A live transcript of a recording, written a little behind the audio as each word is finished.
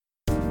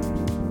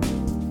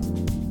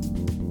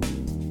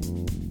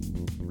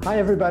Hi,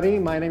 everybody.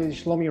 My name is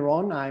Shlomi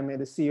Ron. I'm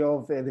the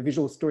CEO of the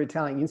Visual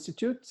Storytelling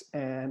Institute,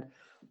 and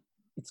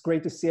it's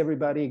great to see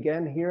everybody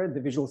again here at the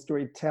Visual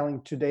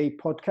Storytelling Today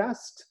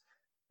podcast.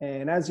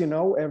 And as you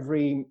know,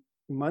 every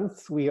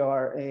month we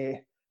are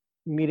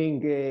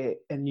meeting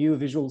a new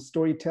visual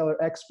storyteller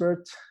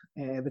expert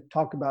that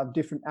talk about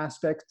different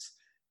aspects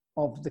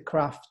of the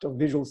craft of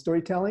visual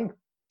storytelling.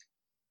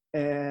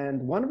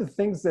 And one of the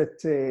things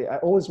that I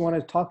always want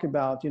to talk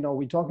about,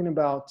 we're talking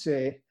about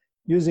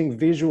using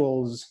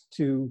visuals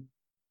to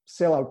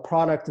sell our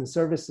product and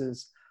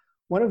services.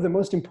 One of the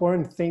most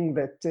important things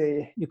that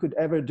you could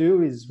ever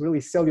do is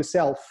really sell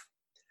yourself.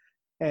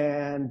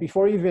 And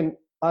before you even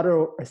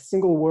utter a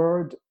single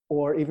word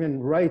or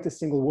even write a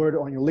single word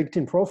on your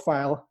LinkedIn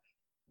profile,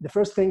 the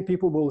first thing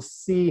people will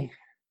see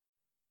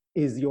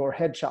is your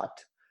headshot.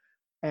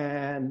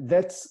 And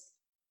that's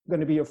going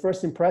to be your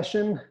first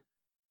impression.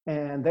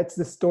 And that's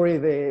the story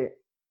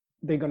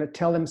they're going to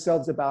tell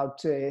themselves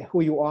about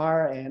who you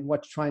are and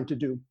what you're trying to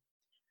do.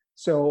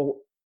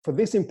 So for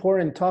this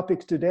important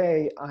topic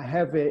today, I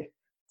have a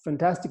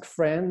fantastic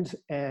friend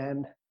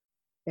and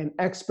an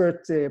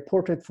expert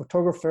portrait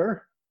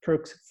photographer,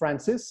 Kirk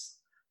Francis.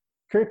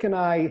 Kirk and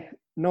I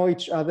know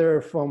each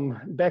other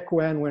from back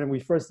when we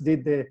first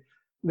did the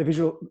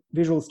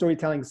Visual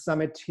Storytelling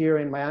Summit here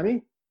in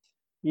Miami.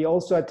 He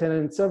also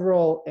attended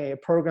several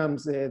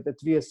programs that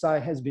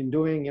VSI has been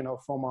doing,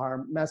 from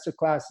our master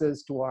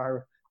classes to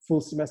our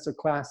full semester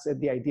class at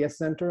the Idea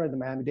Center at the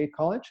Miami-Dade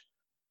College.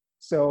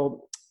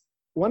 So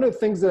one of the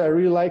things that I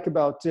really like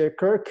about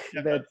Kirk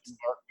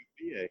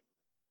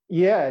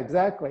Yeah,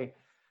 exactly.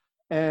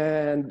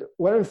 And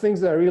one of the things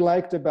that I really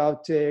liked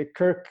about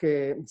Kirk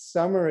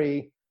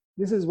summary,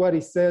 this is what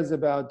he says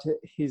about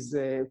his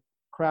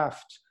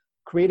craft.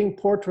 Creating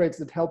portraits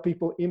that help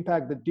people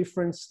impact the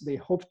difference they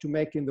hope to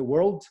make in the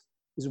world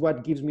is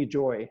what gives me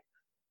joy.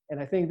 And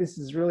I think this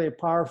is really a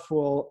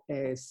powerful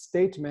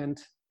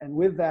statement. And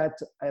with that,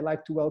 I'd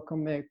like to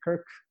welcome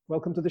Kirk.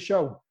 Welcome to the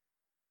show.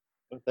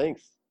 Well,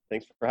 thanks.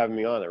 Thanks for having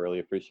me on. I really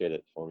appreciate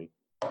it, Shlomi.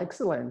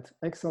 Excellent.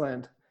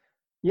 Excellent.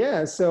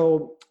 Yeah.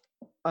 So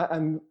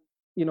I'm,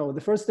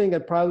 the first thing I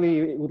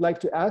probably would like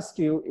to ask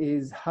you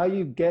is how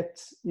you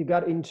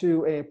got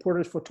into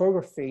portrait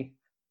photography.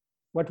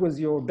 What was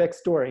your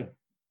backstory?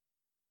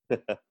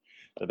 The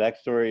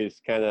backstory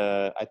is kind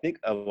of, I think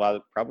a lot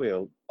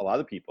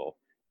of people,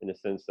 in the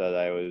sense that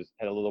I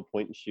had a little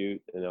point and shoot,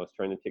 and I was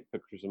trying to take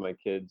pictures of my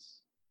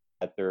kids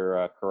at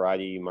their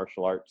karate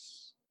martial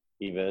arts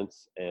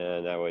events,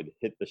 and I would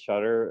hit the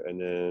shutter, and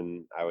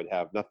then I would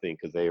have nothing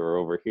because they were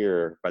over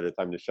here by the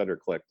time the shutter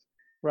clicked.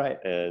 Right.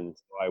 And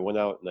so I went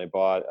out and I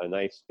bought a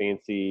nice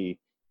fancy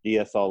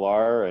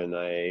DSLR, and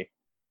I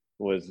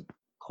was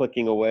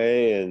clicking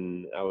away,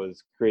 and I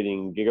was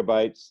creating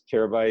gigabytes,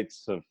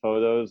 terabytes of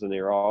photos, and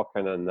they were all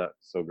kind of not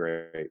so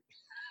great.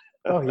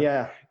 Oh,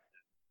 yeah.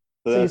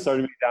 So that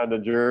started me down the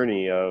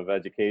journey of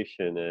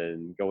education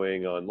and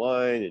going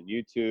online and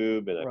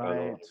YouTube, and I found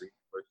all the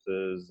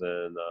resources,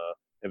 and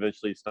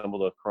eventually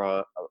stumbled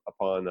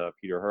upon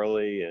Peter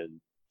Hurley and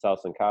Sal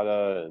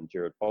Sankata and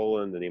Jared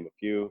Poland, to name a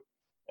few.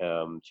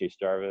 Chase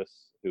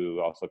Jarvis,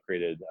 who also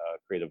created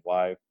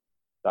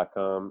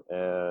creativelive.com,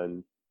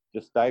 and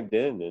just dived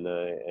in,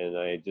 and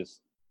I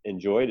just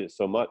enjoyed it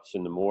so much.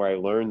 And the more I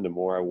learned, the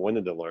more I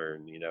wanted to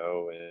learn, and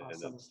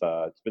awesome.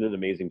 It's been an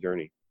amazing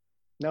journey.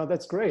 No,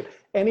 that's great.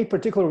 Any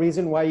particular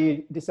reason why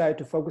you decided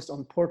to focus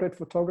on portrait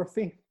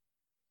photography?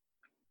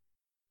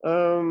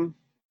 I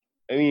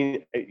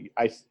mean,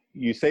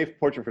 you say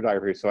portrait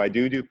photography, so I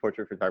do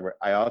portrait photography.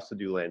 I also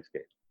do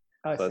landscape.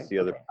 So that's the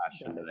other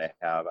passion that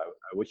I have.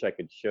 I wish I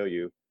could show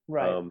you.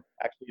 Right.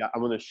 Actually, I'm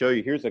going to show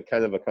you. Here's a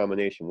kind of a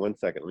combination. One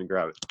second, let me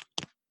grab it.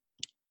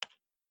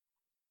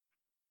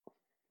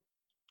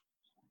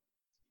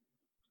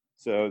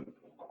 So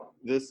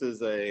this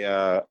is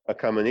a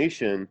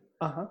combination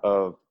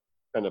of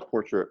kind of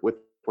portrait with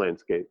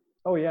landscape.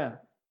 Oh yeah,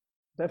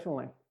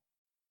 definitely.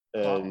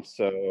 And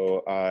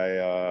so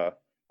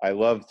I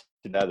loved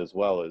that as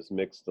well, as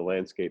mix the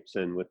landscapes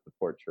in with the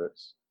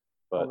portraits.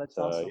 But that's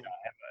awesome.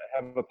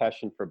 I have a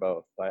passion for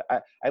both.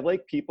 I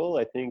like people.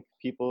 I think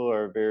people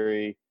are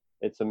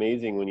it's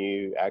amazing when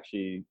you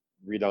actually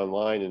read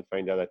online and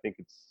find out. I think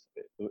it's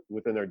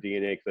within our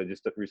DNA, because I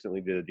just recently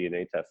did a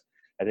DNA test.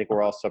 I think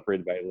we're all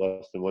separated by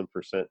less than 1%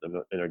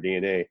 in our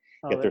DNA,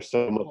 yet there's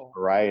so much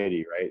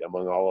variety, right,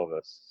 among all of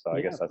us. So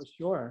I guess that's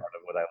part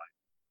of what I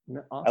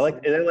like. Awesome.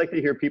 I like to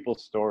hear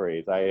people's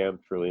stories. I am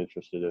truly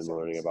interested in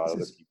learning about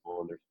other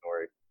people and their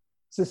story.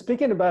 So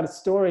speaking about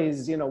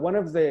stories, one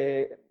of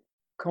the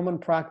common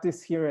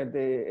practice here at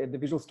the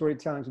Visual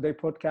Storytelling Today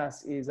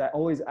podcast is I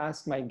always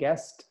ask my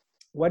guest,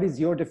 what is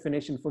your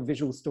definition for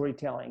visual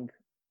storytelling?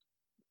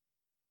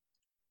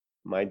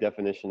 My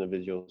definition of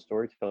visual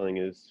storytelling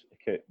is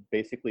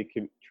basically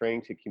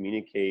trying to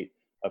communicate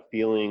a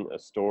feeling, a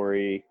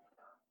story,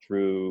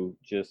 through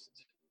just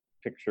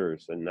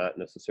pictures and not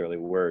necessarily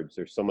words.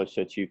 There's so much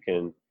that you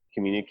can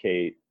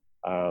communicate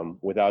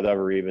without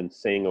ever even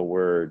saying a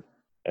word.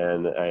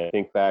 And I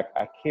think back,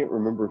 I can't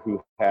remember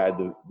who had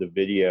the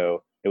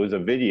video it was a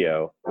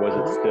video, it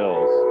wasn't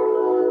stills.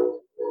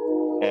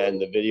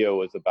 And the video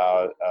was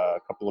about a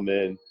couple of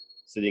men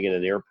sitting in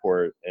an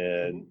airport,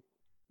 and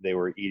they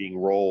were eating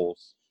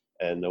rolls.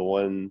 And the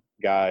one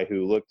guy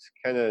who looked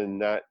kind of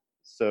not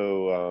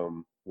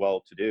so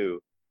well-to-do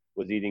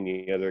was eating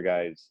the other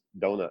guy's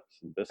donuts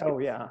and biscuits. Oh,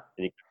 yeah.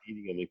 And he kept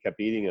eating them and kept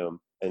eating them.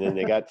 And then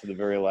they got to the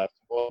very last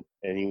one,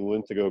 and he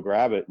went to go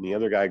grab it, and the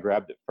other guy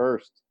grabbed it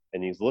first.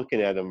 And he's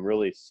looking at him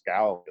really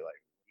scowling,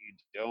 like, "What are you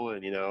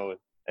doing?" You know?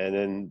 And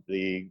then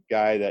the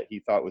guy that he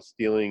thought was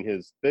stealing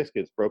his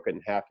biscuits broke it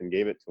in half and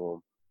gave it to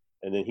him.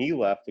 And then he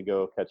left to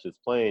go catch his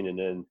plane. And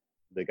then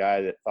the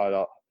guy that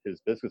thought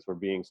his biscuits were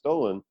being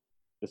stolen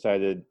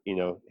decided, you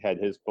know, had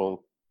his phone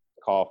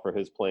call for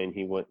his plane.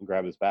 He went and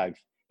grabbed his bags.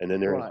 And then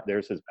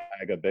there's his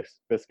bag of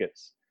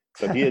biscuits.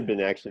 So he had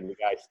been actually the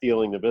guy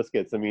stealing the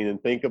biscuits. I mean,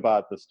 and think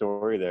about the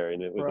story there.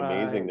 And it was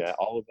amazing that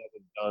all of that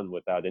was done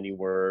without any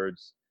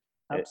words,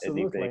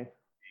 anything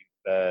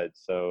said.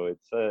 So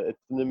it's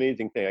an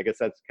amazing thing. I guess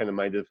that's kind of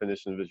my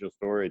definition of visual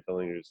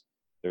storytelling.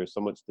 There's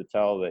so much to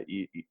tell that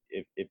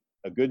if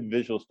a good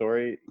visual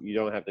story, you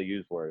don't have to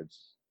use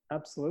words.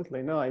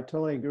 Absolutely. No, I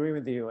totally agree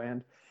with you.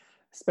 And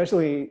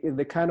especially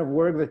the kind of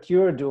work that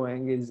you're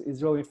doing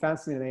is really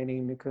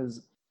fascinating,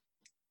 because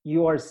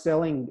you are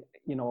selling,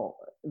 you know,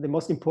 the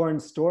most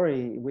important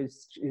story, which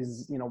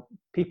is, you know,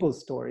 people's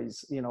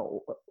stories, you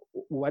know,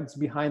 what's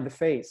behind the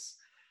face,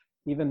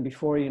 even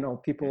before, you know,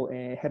 people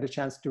had a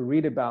chance to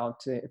read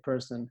about a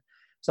person.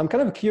 So I'm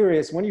kind of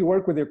curious, when you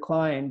work with your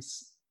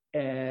clients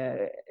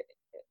and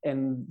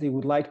they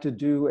would like to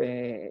do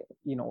a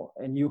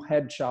new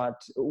headshot,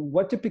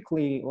 what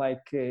typically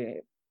like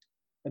a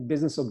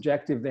business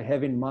objective they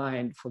have in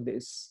mind for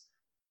this?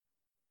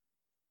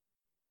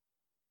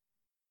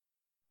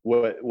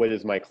 What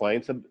is my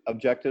client's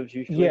objectives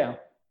usually?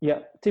 Yeah.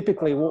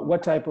 Typically,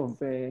 what type of?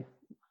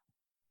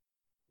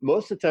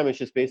 Most of the time, it's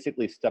just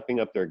basically stepping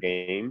up their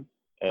game,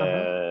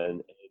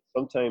 and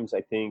sometimes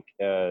I think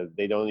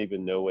they don't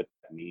even know what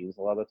that means.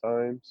 A lot of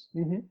times,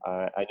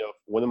 I know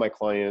one of my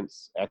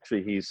clients.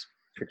 Actually, he's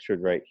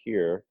pictured right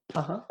here.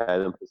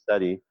 Adam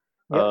Pacetti.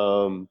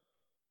 Yep.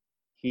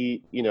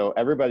 He, you know,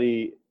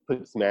 everybody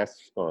puts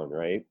masks on,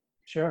 right?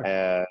 Sure.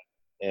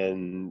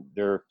 And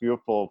they're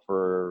fearful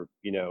for,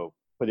 you know,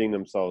 putting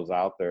themselves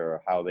out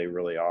there, how they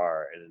really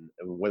are. And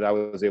what I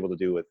was able to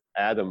do with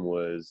Adam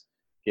was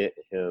get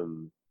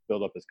him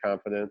build up his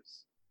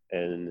confidence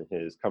and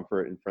his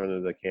comfort in front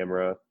of the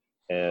camera,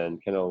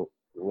 and kind of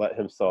let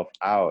himself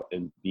out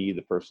and be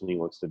the person he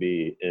wants to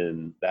be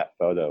in that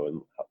photo,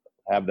 and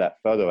have that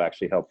photo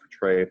actually help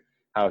portray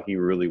how he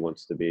really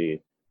wants to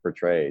be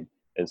portrayed.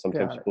 And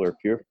sometimes people are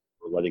fearful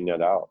of letting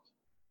that out.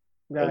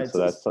 And so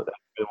that's what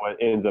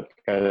ends up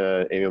kind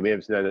of, you know, maybe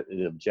it's not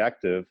an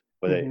objective,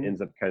 but it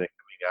ends up kind of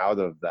coming out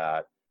of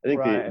that. I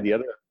think the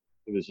other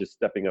is just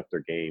stepping up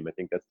their game. I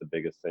think that's the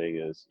biggest thing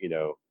is, you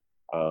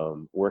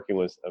know, working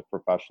with a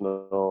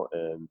professional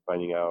and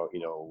finding out,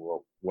 you know,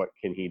 well, what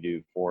can he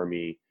do for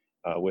me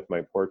with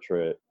my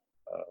portrait.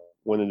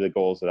 One of the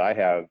goals that I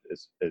have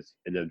is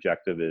an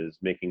objective is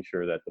making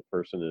sure that the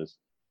person is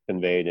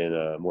conveyed in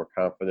a more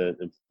confident,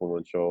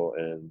 influential,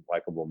 and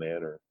likable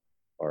manner,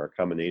 or a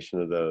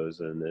combination of those,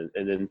 and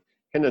then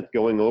kind of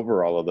going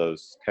over all of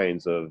those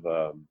kinds of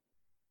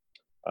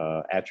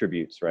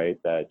attributes, right,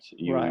 that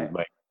you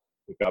might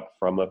pick up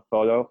from a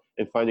photo,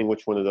 and finding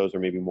which one of those are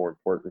maybe more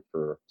important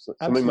for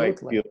somebody. Might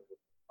feel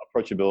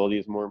approachability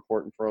is more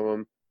important for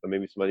them, but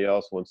maybe somebody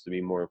else wants to be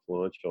more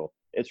influential.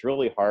 It's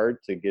really hard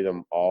to get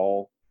them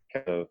all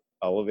kind of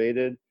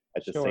elevated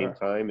at the same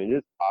time. It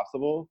is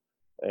possible,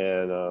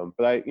 and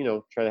but I, you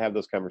know, try to have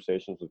those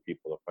conversations with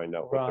people to find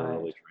out what they're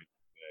really trying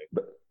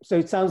to say. So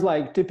it sounds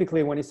like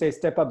typically when you say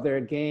step up their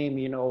game,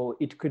 you know,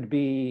 it could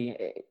be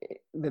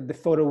that the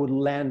photo would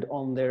land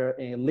on their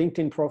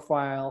LinkedIn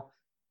profile.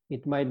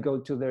 It might go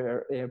to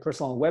their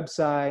personal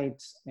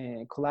website,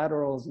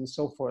 collaterals, and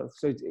so forth.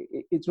 So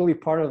it's really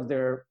part of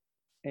their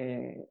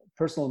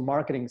personal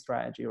marketing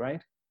strategy,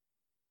 right?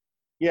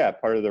 Yeah,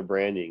 part of their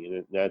branding,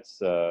 and that's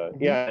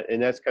yeah,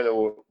 and that's kind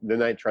of,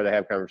 then I try to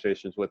have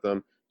conversations with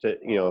them to,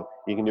 you know,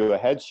 you can do a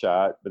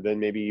headshot, but then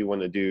maybe you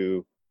want to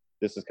do,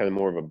 this is kind of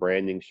more of a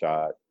branding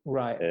shot,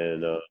 right?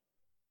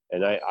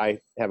 And I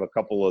have a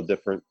couple of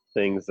different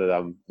things that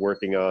I'm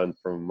working on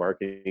from a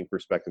marketing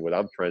perspective. What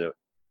I'm trying to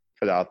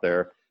put out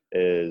there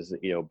is,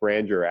 you know,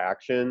 brand your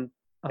action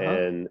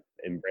and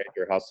brand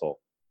your hustle.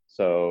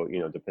 So, you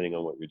know, depending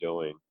on what you're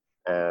doing,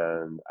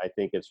 and I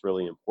think it's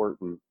really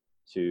important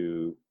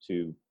to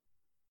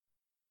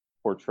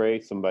portray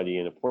somebody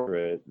in a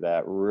portrait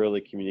that really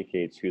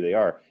communicates who they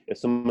are. If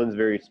someone's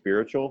very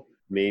spiritual,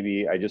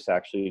 maybe I just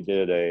actually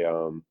did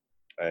a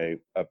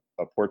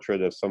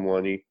portrait of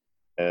someone,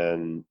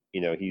 and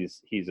you know,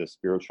 he's a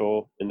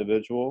spiritual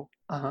individual,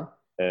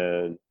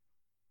 and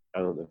I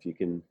don't know if you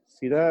can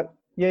see that.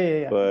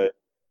 Yeah. But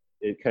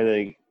it kind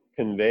of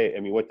convey. I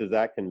mean, what does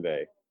that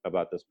convey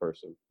about this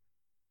person?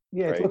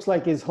 Yeah, right? It looks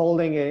like he's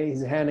holding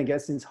his hand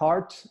against his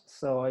heart.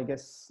 So I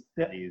guess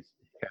he's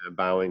kind of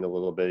bowing a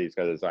little bit. He's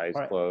got his eyes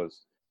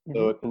closed.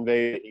 So Hmm. it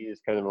conveys that he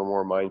is kind of a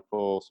more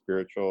mindful,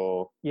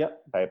 spiritual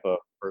Yep. type of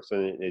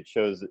person. It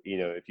shows that,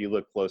 if you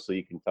look closely,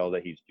 you can tell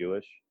that he's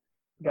Jewish.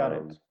 Got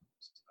it.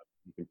 So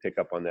you can pick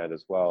up on that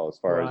as well, as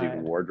far as even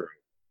Right. wardrobe.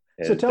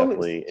 So And tell me,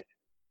 definitely,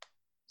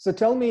 so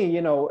tell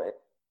me,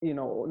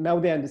 now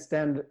they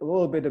understand a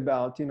little bit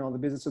about, the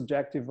business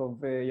objective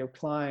of your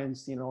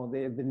clients,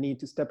 the need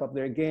to step up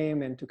their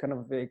game and to kind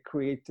of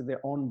create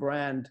their own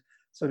brand,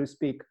 so to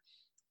speak.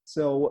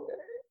 So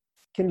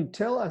can you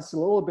tell us a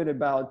little bit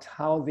about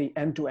how the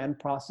end-to-end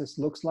process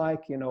looks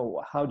like?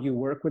 How do you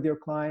work with your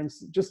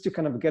clients? Just to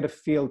kind of get a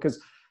feel, because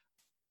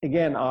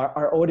again,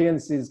 our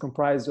audience is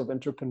comprised of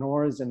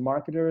entrepreneurs and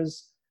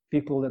marketers,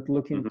 people that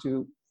looking Mhm.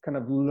 to kind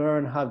of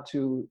learn how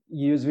to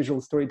use visual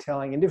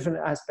storytelling in different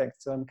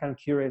aspects. So I'm kind of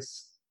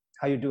curious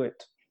how you do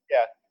it.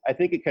 Yeah, I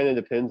think it kind of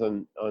depends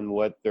on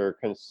what they're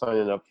kind of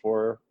signing up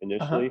for Uh-huh.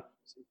 initially.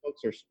 Some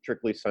folks are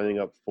strictly signing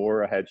up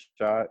for a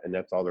headshot, and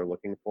that's all they're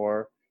looking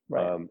for.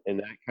 Right. And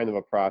that kind of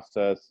a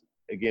process,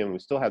 again, we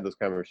still have those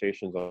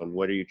conversations on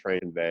what are you trying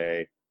to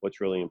convey,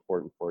 what's really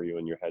important for you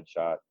in your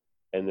headshot,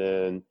 and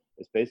then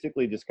it's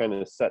basically just kind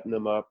of setting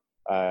them up.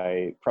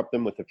 I prep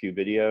them with a few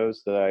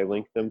videos that I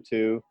link them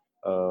to.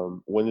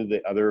 One of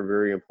the other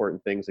very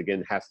important things,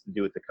 again, has to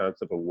do with the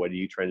concept of what are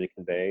you trying to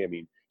convey. I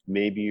mean,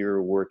 maybe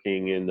you're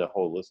working in the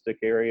holistic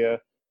area,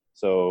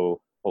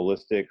 so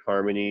holistic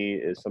harmony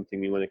is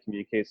something you want to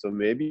communicate. So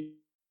maybe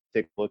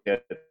take a look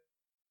at,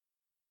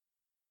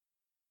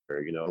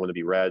 I want to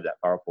be red, that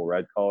powerful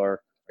red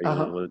color, or you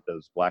Uh-huh. want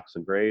those blacks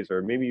and grays,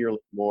 or maybe you're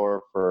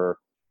more for,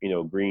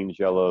 greens,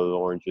 yellows,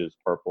 oranges,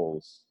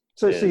 purples,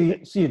 So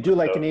and you do with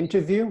like an those.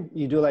 interview?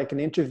 You do like an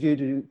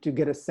interview to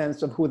get a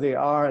sense of who they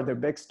are, their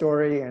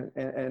backstory,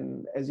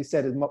 and as you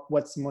said,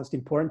 what's most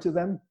important to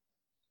them?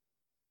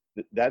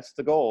 That's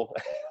the goal.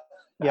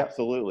 Yep.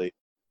 Absolutely.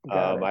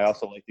 Got I it.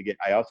 also like to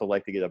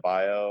get a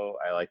bio.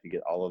 I like to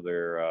get all of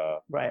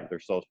Right. their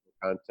social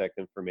contact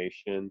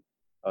information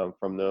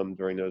from them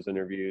during those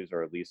interviews,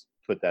 or at least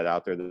put that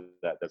out there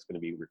that's going to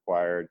be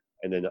required.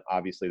 And then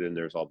obviously then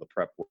there's all the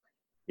prep work,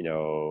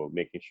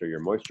 making sure you're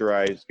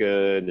moisturized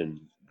good and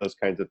those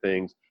kinds of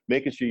things.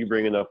 Making sure you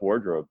bring enough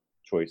wardrobe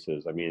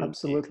choices. I mean, you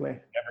Absolutely.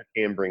 never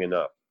can bring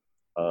enough.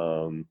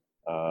 Um,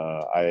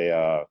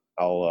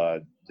 I'll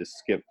just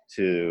skip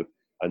to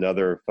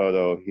another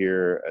photo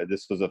here.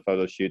 This was a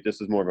photo shoot. This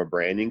is more of a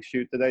branding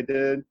shoot that I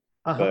did.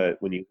 Uh-huh.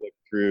 But when you look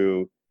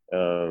through,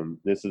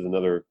 this is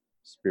another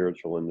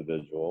spiritual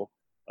individual.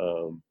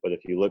 But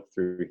if you look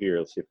through here,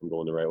 let's see if I'm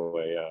going the right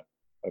way. Yeah.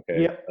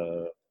 Okay. Yep.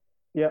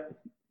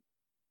 Yep.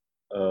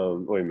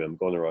 Wait a minute. I'm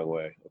going the wrong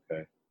way.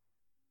 Okay.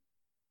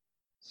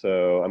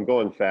 So I'm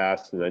going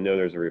fast, and I know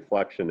there's a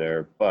reflection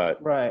there,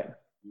 but Right.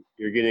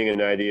 you're getting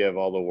an idea of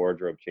all the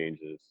wardrobe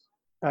changes.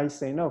 I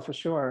say no, for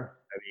sure.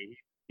 I mean,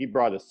 he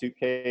brought a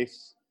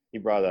suitcase. He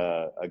brought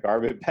a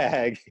garbage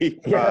bag. He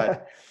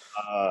brought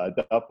Yeah. a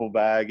duffel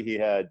bag. He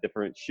had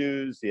different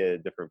shoes. He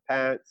had different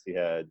pants. He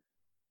had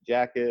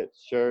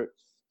jackets,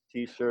 shirts, What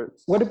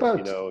t-shirts.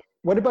 about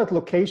what about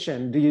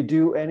location? Do you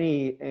do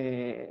any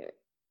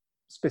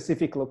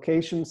specific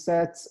location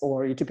sets,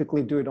 or you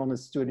typically do it on the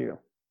studio?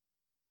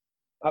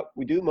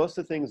 We do most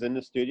of the things in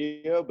the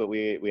studio, but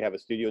we have a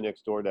studio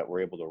next door that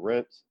we're able to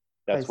rent.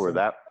 I That's where see.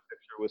 that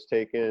picture was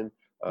taken.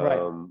 Right.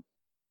 Um,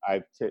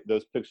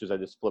 those pictures I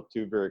just flipped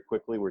to very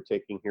quickly. We're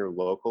taking here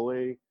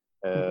locally,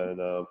 Mhm.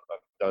 and I've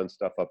done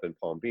stuff up in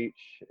Palm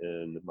Beach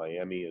and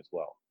Miami as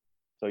well.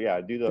 So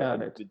yeah,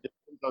 Got it it.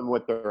 depends on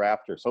what they're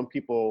after. Some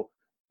people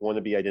want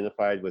to be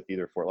identified with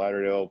either Fort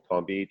Lauderdale,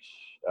 Palm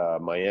Beach,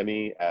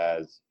 Miami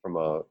as from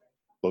a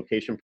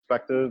location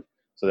perspective.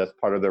 So that's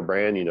part of their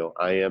brand.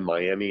 I am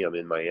Miami. I'm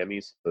in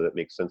Miami, so that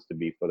makes sense to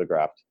be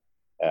photographed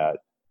at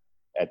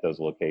those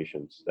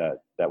locations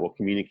that will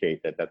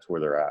communicate that that's where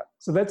they're at.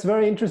 So that's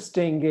very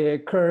interesting,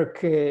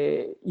 Kirk.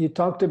 You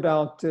talked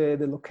about the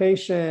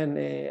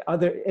location. Are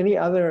there any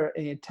other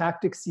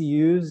tactics you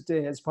used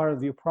as part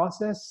of your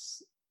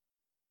process?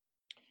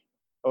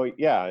 Oh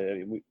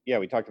yeah,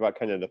 we talked about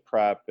kind of the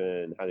prep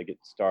and how to get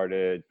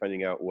started,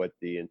 finding out what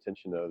the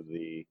intention of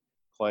the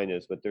client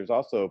is. But there's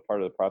also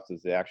part of the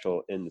process, the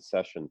actual in the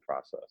session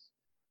process.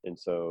 And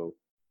so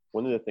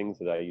one of the things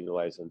that I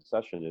utilize in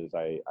session is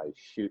I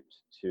shoot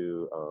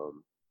to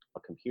a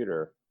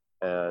computer,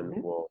 and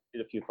Mhm. we'll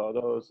shoot a few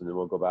photos, and then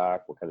we'll go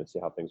back. We'll kind of see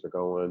how things are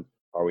going.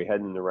 Are we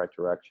heading in the right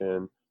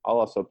direction? I'll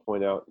also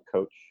point out and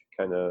coach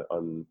kind of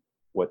on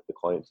what the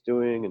client's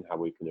doing and how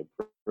we can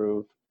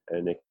improve,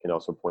 and they can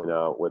also point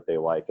out what they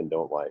like and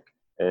don't like.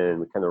 And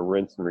we kind of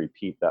rinse and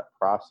repeat that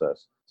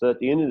process. So at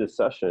the end of the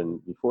session,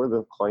 before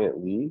the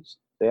client leaves,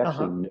 they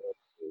actually Uh-huh.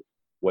 know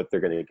what they're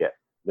going to get.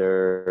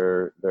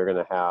 They're going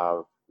to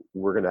have,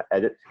 we're going to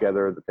edit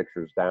together the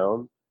pictures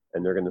down,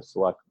 and they're going to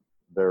select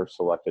their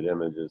selected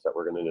images that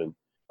we're going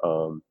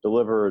to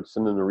deliver,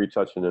 send them to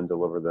retouch, and then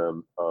deliver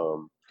them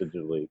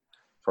digitally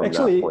from that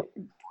Actually, point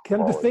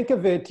come to forward. think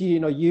of it,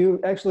 you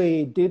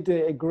actually did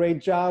a great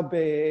job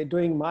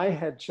doing my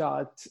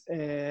headshot.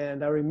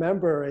 And I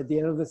remember at the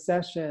end of the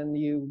session,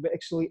 you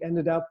actually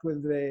ended up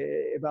with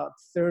about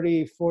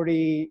 30,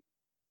 40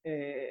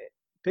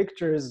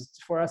 pictures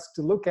for us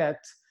to look at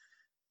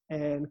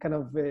and kind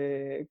of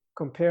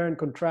compare and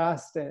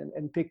contrast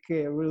and pick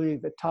really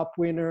the top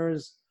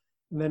winners.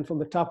 And then from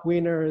the top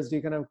winners,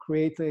 you kind of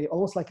create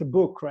almost like a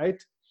book,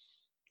 right?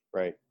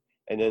 Right.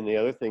 And then the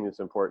other thing that's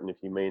important, if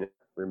you may not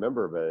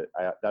remember, but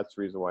that's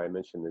the reason why I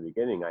mentioned in the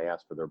beginning, I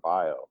asked for their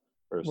bio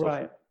or social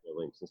Right. media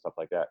links and stuff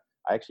like that.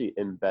 I actually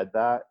embed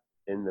that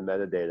in the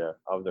metadata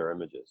of their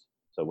images.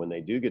 So when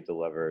they do get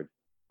delivered,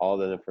 all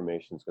that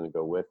information is going to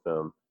go with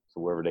them.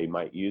 So wherever they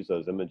might use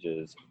those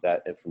images,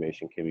 that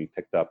information can be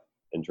picked up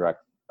and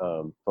direct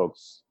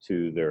folks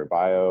to their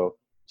bio,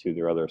 to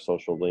their other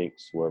social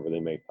links, wherever they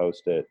may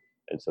post it.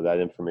 And so that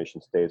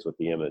information stays with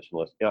the image.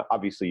 Unless,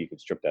 obviously you can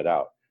strip that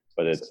out,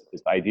 but it's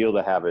ideal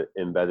to have it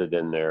embedded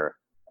in there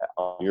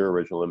on your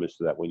original image,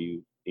 so that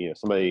when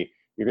somebody,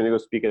 you're going to go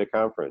speak at a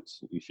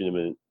conference, you shoot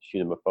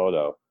them a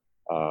photo.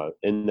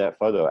 In that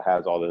photo, it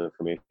has all the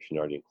information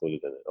already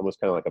included in it, almost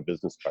kind of like a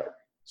business card.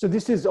 So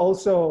this is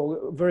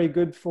also very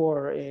good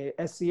for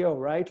SEO,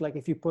 right? Like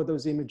if you put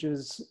those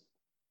images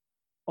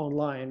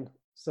online.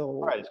 So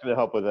right, it's going to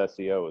help with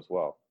SEO as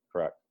well.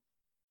 Correct.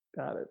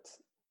 Got it.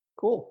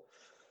 Cool.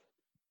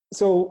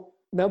 So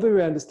now that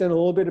we understand a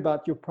little bit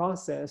about your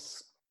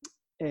process,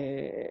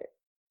 do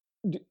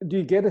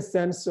you get a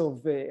sense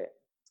of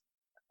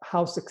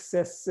how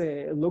success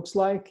looks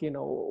like?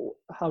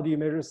 How do you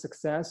measure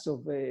success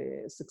of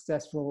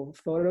successful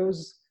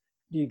photos?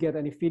 Do you get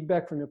any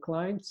feedback from your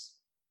clients?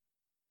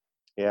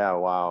 Yeah,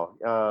 wow.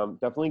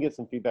 Definitely get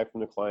some feedback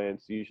from the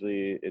clients.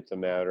 Usually it's a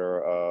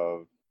matter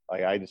of,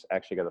 like, I just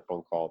actually got a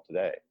phone call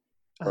today.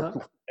 Uh-huh.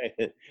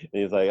 And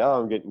he's like, "Oh,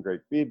 I'm getting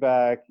great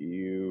feedback.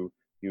 You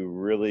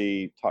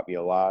really taught me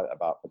a lot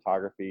about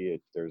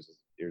photography. There's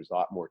a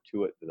lot more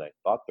to it than I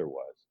thought there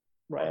was."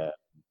 Right.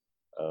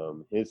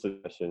 His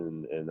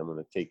suggestion, and I'm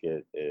going to take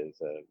it, is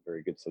a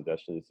very good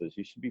suggestion. It says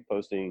you should be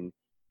posting,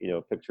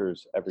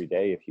 pictures every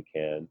day if you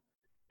can,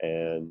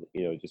 and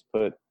just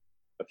put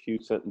a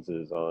few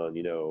sentences on,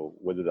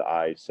 what are the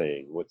eyes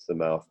saying? What's the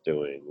mouth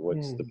doing?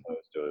 What's the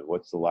pose doing?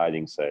 What's the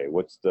lighting say?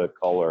 What's the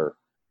color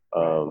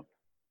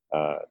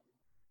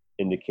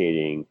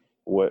indicating?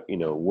 What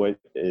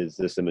is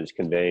this image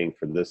conveying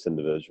for this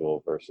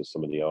individual versus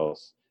somebody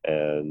else?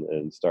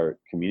 And start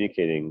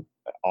communicating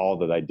all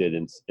that I did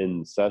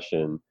in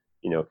session,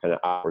 kind of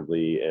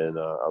outwardly in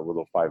a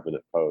little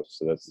 5-minute post.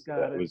 So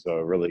that was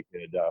a really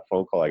good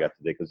phone call I got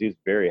today, because he's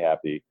very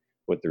happy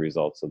with the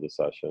results of the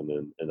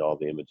session and all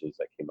the images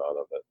that came out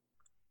of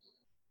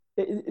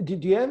it.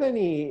 Do you have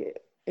any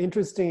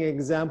interesting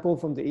example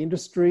from the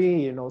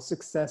industry,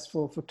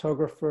 successful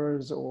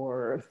photographers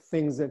or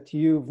things that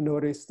you've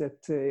noticed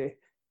that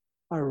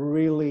are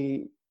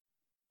really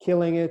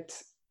killing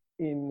it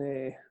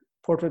in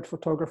portrait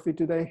photography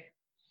today?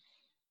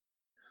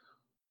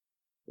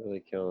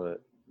 Really killing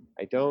it.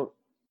 I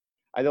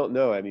don't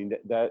know. I mean,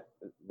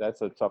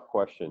 that's a tough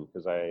question,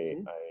 because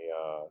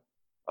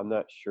I'm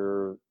not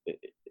sure,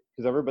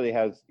 because everybody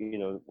has,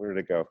 where did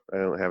it go? I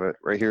don't have it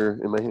right here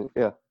in my hand.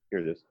 Yeah, here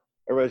it is.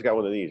 Everybody's got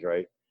one of these,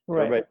 right?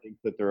 Right. Everybody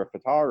thinks that they're a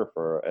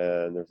photographer,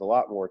 and there's a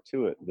lot more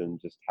to it than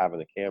just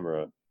having a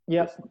camera.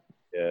 Yeah.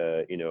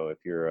 If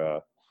you're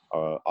a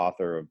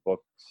author of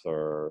books,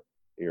 or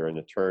you're an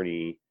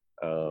attorney,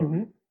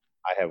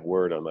 I have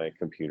Word on my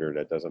computer.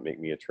 That doesn't make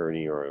me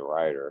attorney or a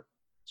writer.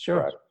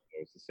 Sure. Correct.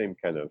 It's the same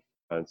kind of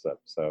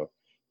concept. So,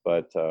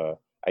 but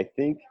I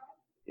think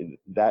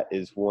that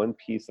is one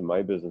piece of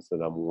my business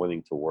that I'm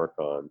wanting to work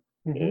on,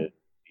 in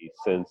the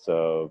sense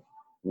of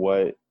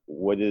what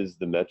is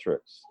the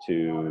metrics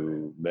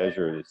to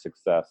measure the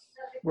success,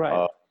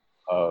 right,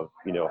 of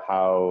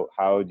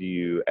how do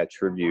you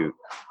attribute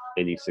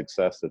any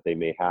success that they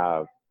may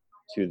have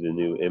to the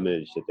new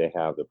image that they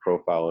have, the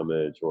profile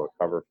image or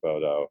cover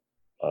photo.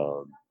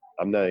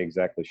 I'm not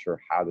exactly sure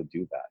how to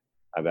do that.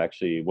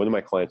 One of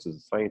my clients is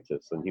a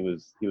scientist, and he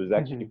was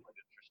actually quite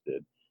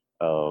interested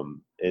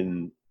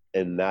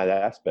in that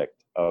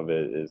aspect of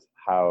it. Is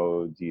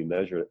how do you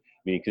measure it?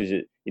 I mean, because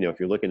if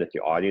you're looking at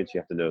the audience, you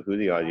have to know who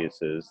the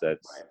audience is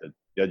that's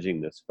judging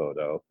this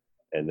photo,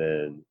 and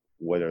then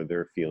what are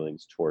their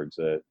feelings towards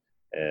it,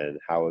 and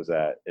how is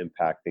that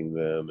impacting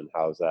them, and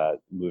how is that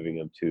moving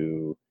them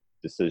to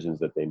decisions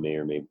that they may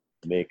or may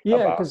make.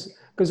 Yeah,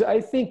 because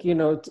I think,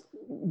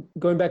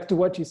 going back to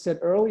what you said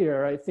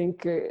earlier, I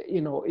think,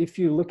 if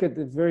you look at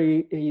the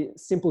very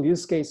simple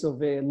use case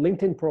of a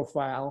LinkedIn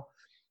profile,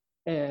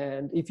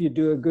 and if you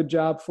do a good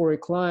job for a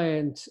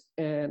client,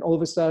 and all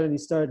of a sudden you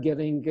start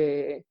getting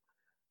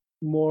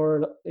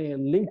more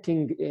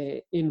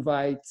LinkedIn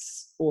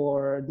invites,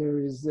 or there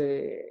is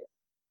a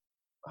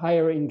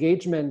higher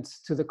engagement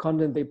to the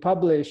content they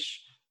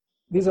publish,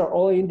 these are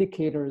all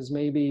indicators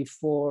maybe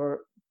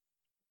for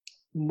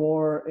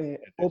more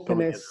openness. So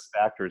many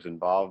factors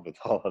involved with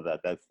all of that.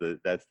 That's the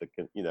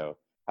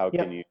how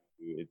can you?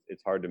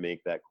 It's hard to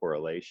make that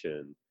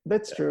correlation.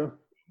 That's true.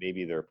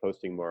 Maybe they're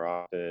posting more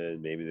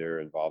often. Maybe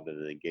they're involved in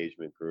an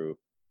engagement group.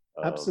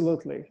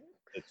 Absolutely.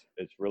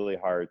 It's really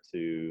hard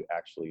to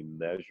actually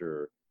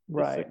measure.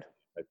 Right.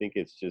 I think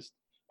it's just.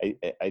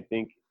 I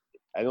think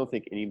I don't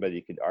think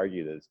anybody could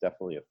argue that it's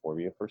definitely a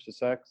formula for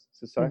success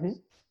Mm-hmm.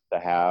 to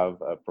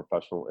have a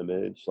professional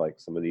image like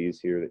some of these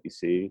here that you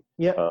see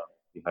Yep.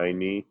 behind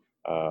me.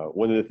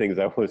 One of the things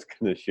I was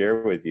going to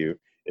share with you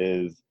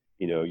is,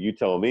 you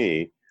tell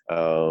me.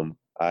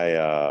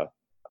 I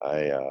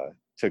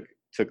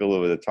took a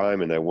little bit of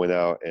time and I went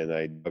out and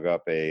I dug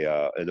up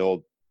an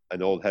old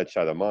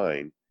headshot of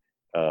mine,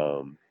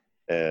 um,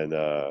 and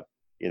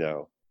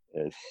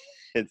and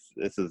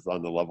this is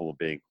on the level of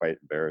being quite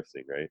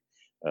embarrassing, right?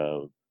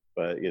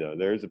 But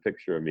there's a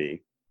picture of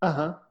me.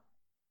 Uh-huh.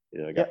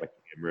 I got my Yep.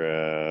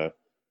 camera.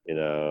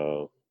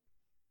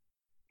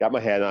 Got my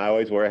hat on. I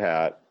always wear a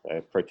hat. I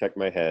protect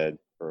my head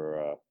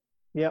for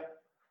Yep.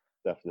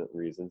 definite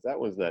reasons. That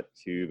one's not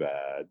too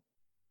bad.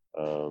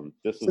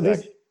 This So was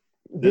actually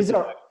this these is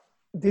are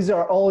these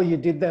are all you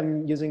did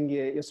them using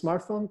your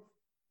smartphone?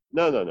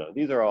 no.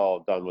 These are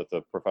all done with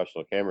a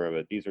professional camera,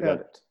 but these are Got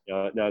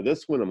done. it. Now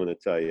this one I'm going to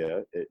tell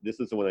you. This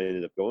is the one I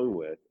ended up going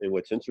with. And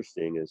what's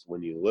interesting is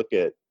when you look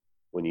at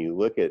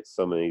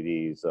some of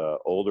these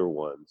older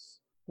ones,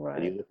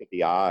 and you Right. look at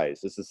the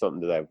eyes. This is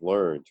something that I've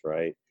learned.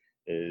 Right,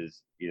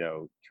 is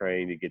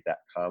trying to get that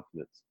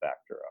confidence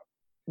factor up.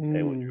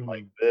 And when you're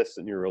like Mm. this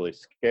and you're really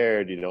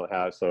scared, you don't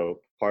have. So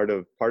part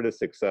of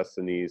success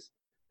in these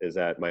is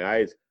that my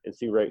eyes, and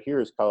see right here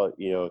is called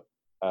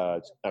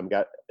it's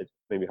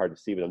maybe hard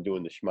to see, but I'm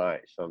doing the schmile.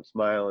 So I'm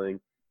smiling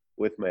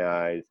with my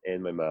eyes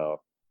and my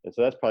mouth, and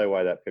so that's probably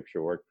why that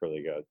picture worked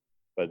really good.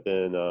 But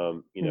then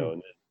Mm.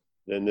 and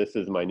then this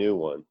is my new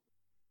one,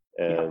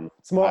 Yeah. and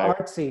It's more I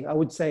artsy, I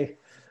would say.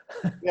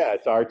 yeah,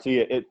 it's artsy.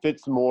 It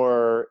fits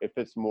more. It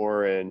fits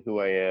more in who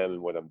I am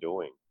and what I'm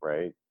doing,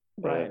 right?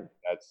 And Right.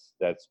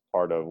 that's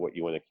part of what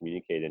you want to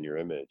communicate in your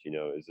image.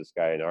 Is this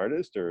guy an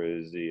artist or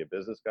is he a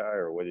business guy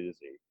or what is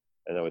he?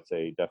 And I would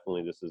say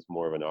definitely this is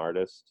more of an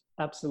artist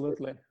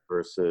Absolutely.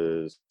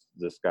 versus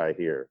this guy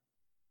here.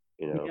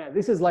 Yeah,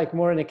 this is like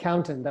more an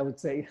accountant, I would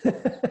say.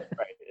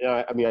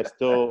 Right. I mean,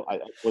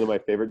 one of my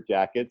favorite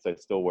jackets. I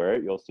still wear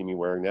it. You'll see me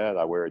wearing that.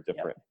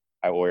 Yep.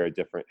 I wear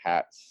different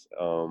hats.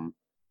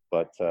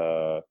 But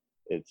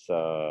it's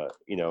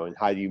and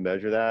how do you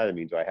measure that? I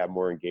mean, do I have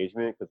more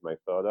engagement because my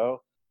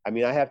photo? I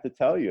mean, I have to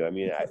tell you. I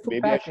mean, It's a full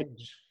maybe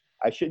package.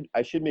 I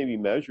should maybe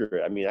measure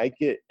it. I mean, I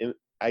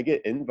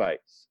get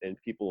invites and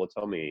people will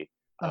tell me,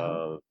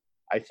 Uh-huh.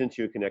 I sent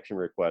you a connection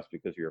request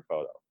because of your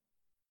photo.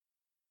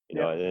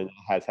 Yep. And it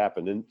has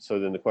happened. And so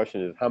then the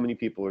question is, how many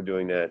people are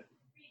doing that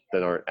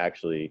aren't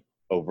actually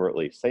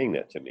overtly saying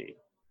that to me?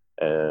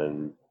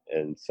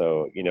 And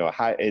so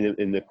how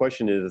and the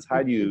question is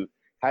how do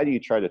you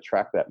try to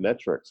track that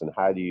metrics and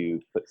how do you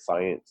put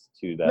science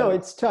to No, that?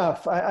 it's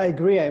tough. I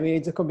agree. I mean,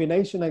 it's a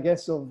combination, I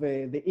guess, of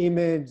the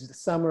image, the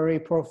summary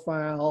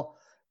profile,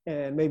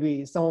 and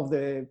maybe some of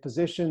the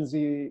positions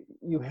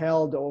you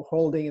held or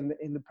holding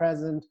in the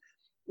present.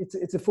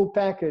 It's a full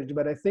package,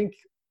 but I think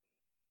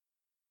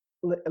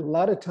a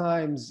lot of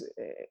times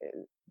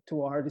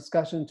to our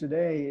discussion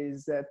today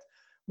is that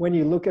when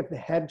you look at the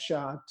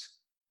headshot,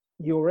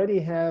 you already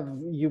have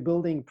you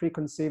building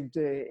preconceived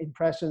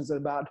impressions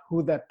about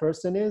who that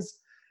person is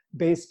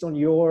based on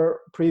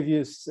your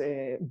previous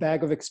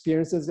bag of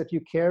experiences that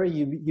you carry.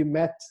 You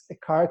met a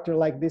character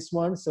like this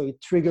one, so it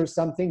triggers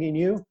something in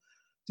you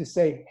to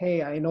say,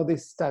 hey, I know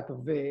this type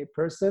of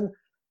person.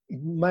 It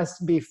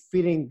must be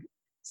fitting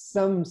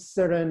some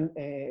certain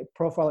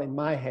profile in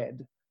my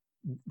head.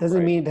 Doesn't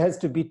Right. mean it has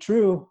to be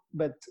true,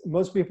 but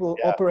most people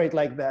Yeah. operate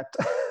like that.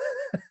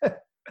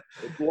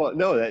 Well,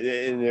 no,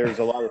 and there's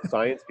a lot of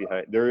science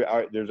behind.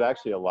 There's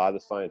actually a lot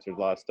of science. There's a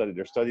lot of study.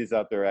 There's studies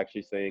out there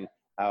actually saying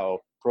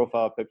how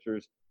profile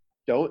pictures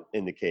don't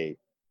indicate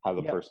how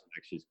the Yep. person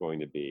actually is going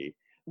to be.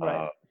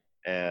 Right. Uh,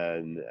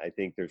 and I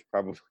think there's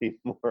probably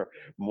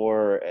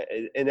more,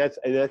 and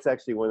that's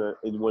actually one of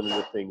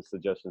the things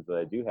suggestions that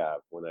I do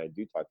have when I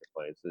do talk to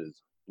clients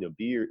is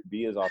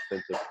be as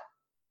authentic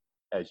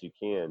as you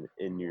can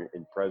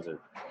in present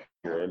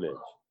your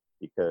image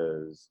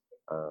because.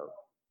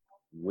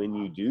 When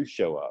you do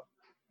show up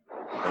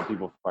and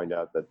people find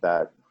out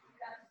that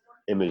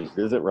image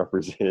isn't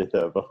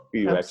representative of who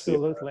you actually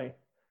Absolutely.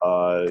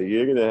 are,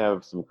 you're going to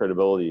have some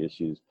credibility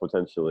issues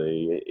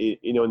potentially.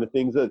 And the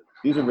things that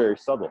these are very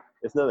subtle.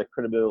 It's not a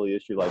credibility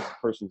issue like the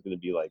person's going to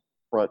be like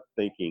front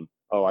thinking,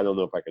 oh, I don't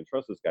know if I can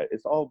trust this guy.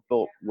 It's all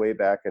built way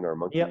back in our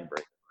monkey Yep.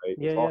 brain, right?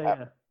 Yeah, It's all yeah,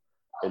 happening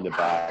yeah. in the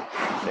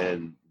back,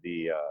 and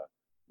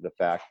the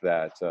fact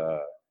that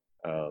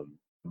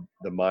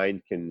the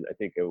mind can, I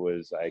think it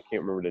was, I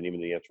can't remember the name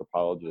of the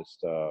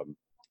anthropologist. I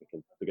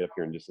can look it up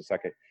here in just a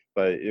second,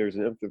 but there's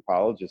an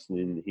anthropologist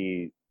and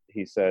he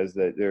says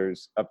that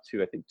there's up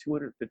to, I think,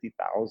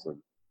 250,000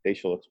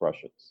 facial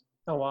expressions.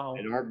 Oh, wow.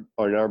 And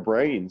our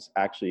brains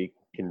actually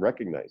can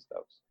recognize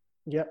those,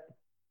 Yep.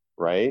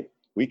 right?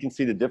 We can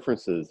see the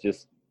differences,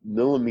 just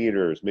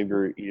millimeters,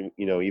 maybe,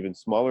 even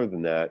smaller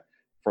than that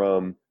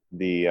from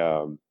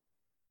the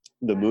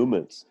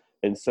movements.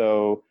 And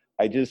so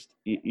I just,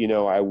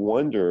 I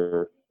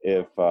wonder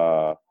if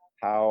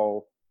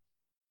how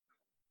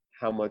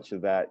much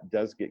of that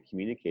does get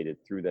communicated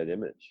through that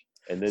image.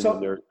 And then when So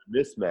there's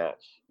a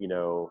mismatch, you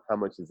know, how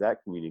much is that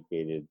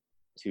communicated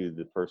to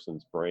the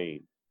person's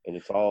brain? And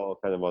it's all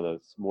kind of on a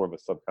more of a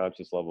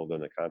subconscious level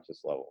than a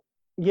conscious level.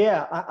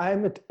 yeah,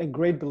 I'm a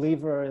great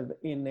believer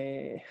in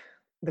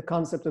the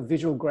concept of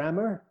visual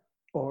grammar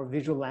or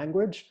visual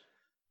language,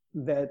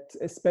 that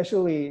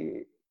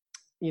especially,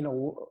 you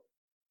know,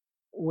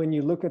 when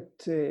you look at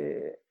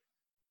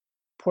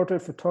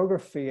portrait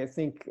photography, I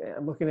think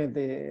I'm looking at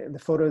the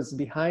photos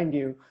behind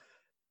you.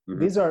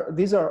 Mm-hmm.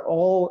 These are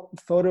all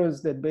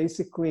photos that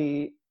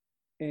basically,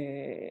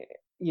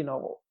 you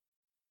know,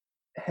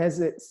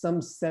 has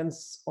some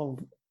sense of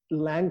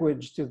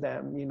language to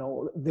them. You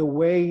know, the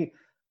way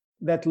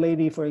that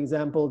lady, for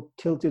example,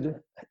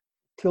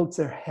 tilts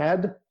her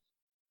head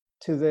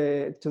to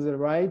the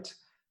right.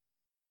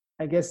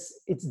 I guess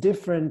it's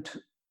different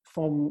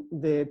from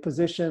the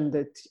position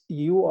that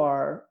you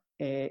are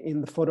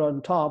in the photo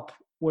on top,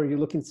 where you're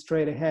looking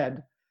straight ahead.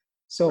 Right.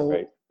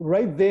 So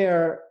right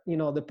there, you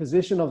know, the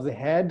position of the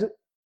head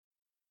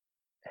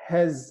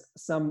has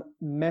some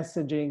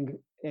messaging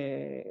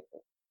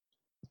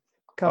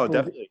Oh, coupled.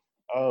 definitely.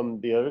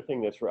 The other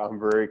thing I'm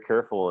very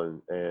careful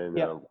and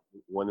Yeah,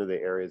 one of the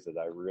areas that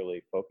I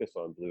really focus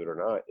on, believe it or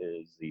not,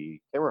 is the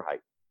camera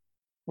height.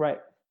 right.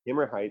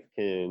 Camera height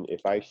can,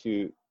 if I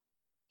shoot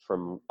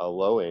from a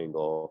low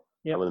angle,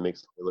 Yeah, I'm going to make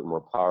something look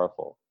more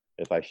powerful.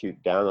 If I shoot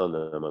down on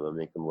them, I'm going to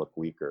make them look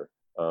weaker.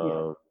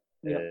 yeah,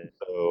 yeah. And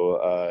so,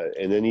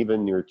 and then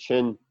even your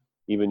chin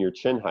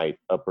height,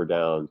 up or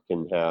down,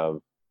 can have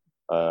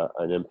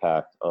an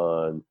impact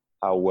on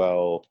how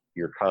well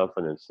your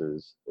confidence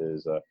is.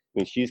 I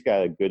mean, she's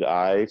got a good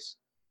eyes,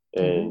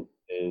 Mm-hmm.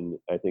 and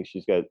I think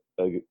she's got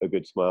a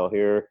good smile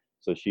here.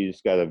 So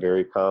she's got a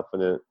very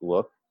confident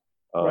look,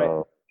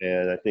 Right.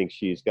 and I think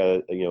she's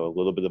got a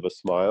little bit of a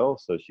smile,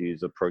 so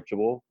she's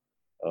approachable.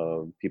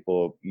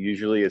 People,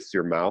 usually it's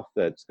your mouth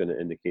that's going to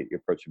indicate your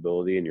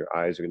approachability, and your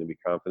eyes are going to be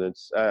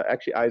confidence.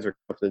 Actually, eyes are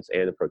confidence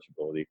and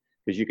approachability,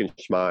 because you can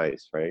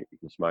schmize, right? You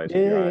can schmize Yeah,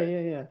 with yeah, your yeah, eyes, yeah,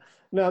 yeah.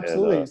 No, and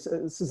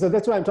absolutely. So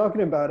that's what I'm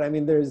talking about. I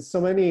mean, there's so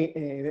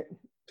many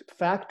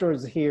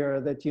factors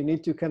here that you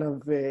need to kind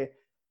of so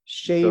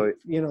shape,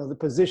 you know, the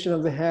position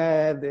of the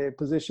head, the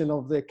position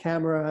of the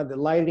camera, the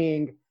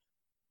lighting.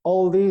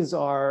 All these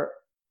are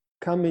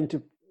coming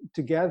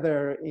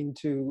together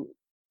into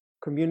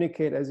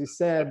communicate, as you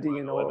said, you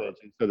final know. image.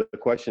 And so the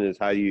question is,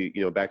 how do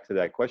you, back to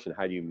that question,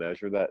 how do you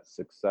measure that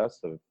success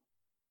of,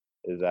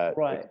 is that a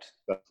Right.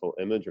 successful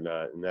image or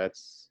not? And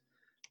that's,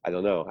 I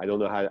don't know. I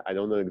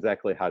don't know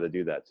exactly how to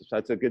do that. So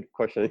that's a good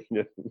question.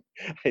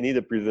 I need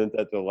to present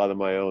that to a lot of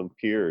my own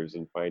peers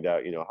and find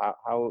out,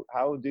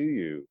 how do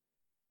you,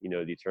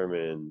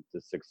 determine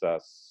the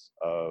success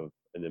of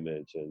an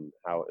image and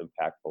how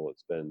impactful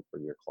it's been for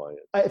your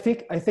clients. I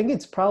think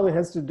it's probably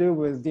has to do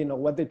with, you know,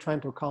 what they're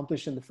trying to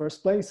accomplish in the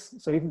first place.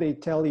 So if they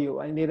tell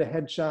you I need a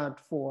headshot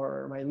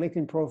for my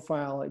LinkedIn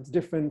profile, it's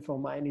different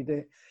from I need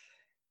a,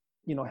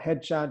 you know,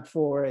 headshot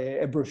for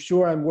a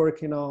brochure I'm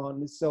working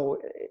on. So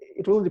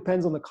it really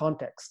depends on the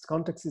context.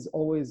 Context is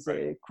always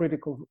Right. a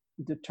critical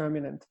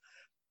determinant.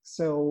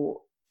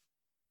 So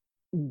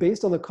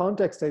based on the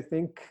context, I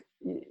think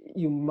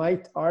you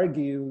might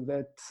argue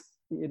that,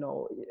 you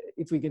know,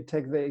 if we can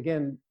take the,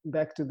 again,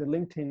 back to the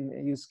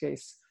LinkedIn use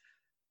case,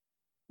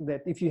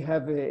 that if you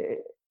have a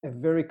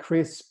very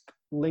crisp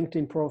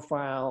LinkedIn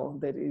profile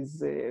that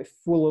is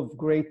full of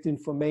great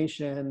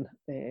information,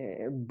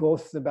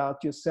 both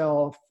about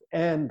yourself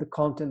and the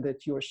content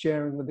that you're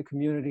sharing with the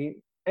community,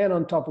 and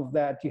on top of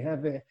that, you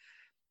have a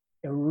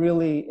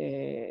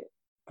really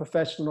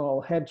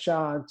professional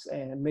headshots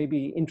and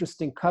maybe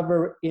interesting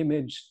cover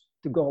image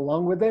to go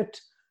along with it.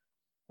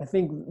 I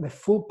think the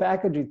full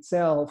package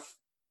itself,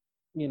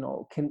 you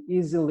know, can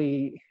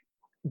easily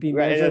be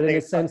Right. And I measured in a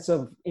think sense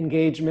of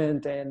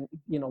engagement and,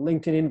 you know,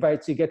 LinkedIn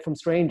invites you get from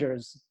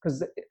strangers,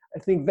 because I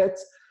think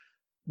that's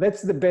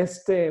the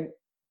best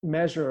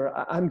measure.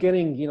 I'm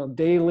getting, you know,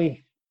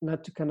 daily,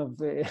 not to kind of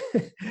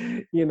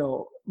you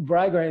know,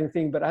 brag or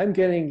anything, but I'm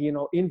getting, you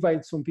know,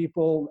 invites from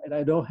people and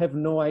I don't have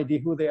no idea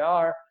who they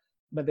are,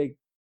 but they,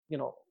 you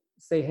know,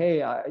 say,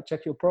 hey, I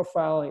check your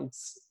profile, it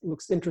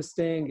looks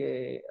interesting,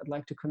 I'd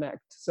like to connect.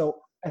 So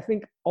I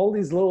think all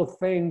these little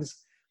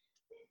things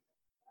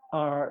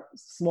are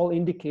small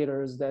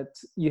indicators that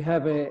you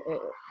have a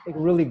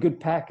really good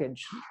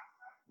package.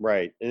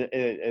 right.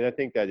 And I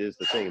think that is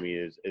the thing. I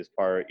mean, is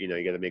part, you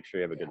got to make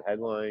sure you have a good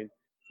headline.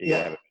 You got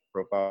to Yeah, have a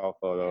profile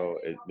photo.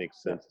 It makes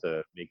yeah, sense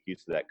to make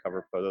use of that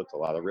cover photo. It's a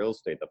lot of real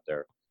estate up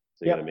there.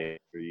 So you got to yeah,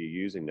 make sure you're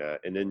using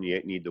that. And then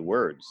you need the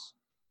words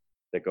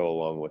that go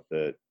along with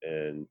it,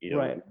 and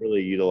right.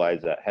 really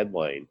utilize that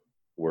headline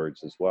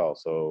words as well.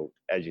 So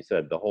as you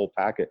said, the whole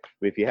packet. I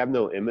mean, if you have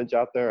no image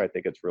out there, I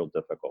think it's real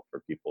difficult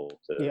for people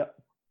to, Yeah,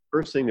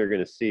 first thing they're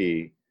going to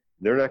see,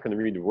 they're not going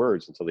to read the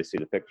words until they see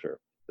the picture.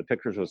 The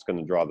picture is what's going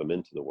to draw them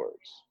into the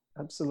words.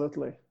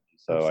 absolutely.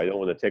 So I don't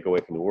want to take away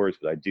from the words,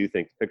 but I do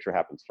think the picture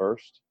happens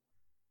first,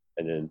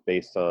 and then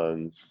based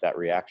on that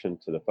reaction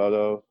to the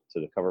photo, to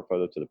the cover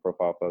photo, to the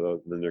profile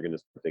photo, then they're going to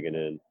start digging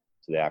in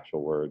to the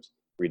actual words,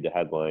 read the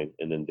headline,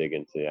 and then dig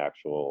into the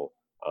actual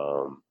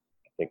I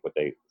think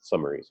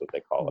summaries, what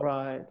they call it.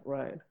 Right,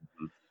 right.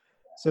 Mhm.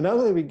 So now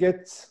that we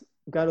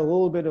got a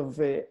little bit of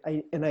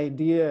an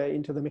idea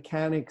into the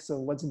mechanics of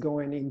what's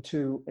going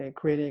into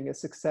creating a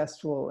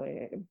successful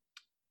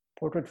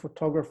portrait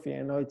photography,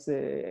 I know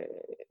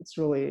it's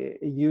really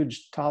a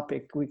huge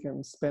topic we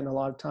can spend a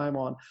lot of time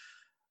on,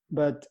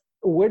 but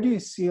where do you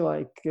see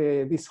like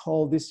this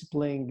whole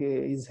discipline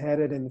is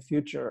headed in the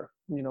future?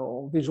 You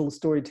know, visual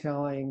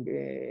storytelling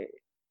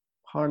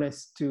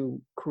harnessed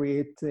to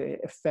create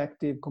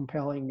effective,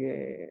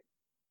 compelling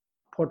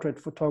portrait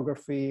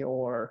photography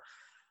or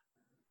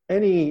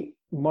any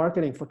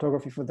marketing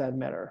photography for that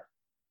matter.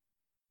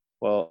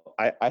 Well,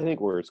 I think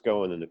where it's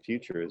going in the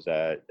future is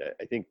that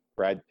I think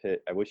Brad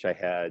Pitt. I wish I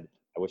had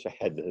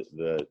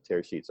the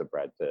tear sheets of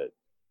Brad Pitt.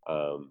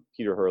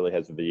 Peter Hurley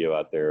has a video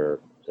out there,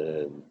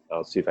 and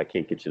I'll see if I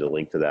can't get you the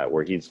link to that,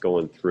 where he's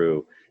going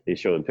through. He's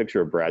showing a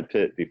picture of Brad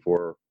Pitt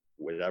before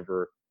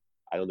whatever.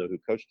 I don't know who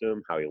coached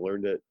him, how he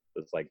learned it.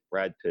 It's like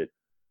Brad Pitt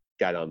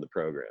got on the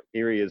program.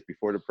 Here he is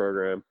before the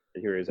program,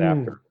 and here he is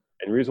after.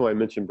 And the reason why I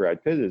mentioned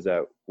Brad Pitt is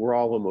that we're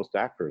all almost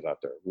actors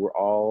out there.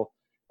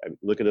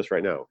 Look at us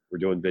right now. We're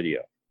doing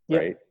video,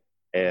 right?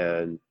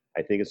 And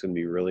I think it's going to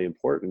be really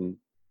important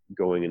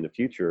going in the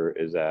future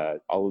is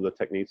that all of the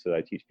techniques that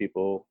I teach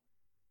people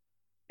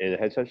in a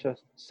headset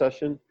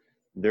session,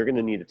 they're going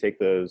to need to take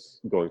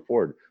those going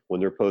forward when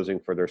they're posing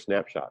for their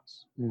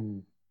snapshots.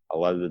 A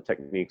lot of the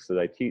techniques that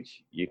I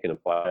teach, you can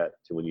apply that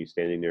to when you're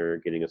standing there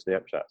getting a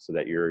snapshot so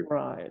that you're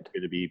going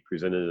to be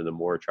presented in a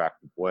more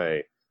attractive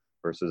way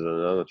versus in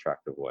an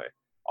unattractive way.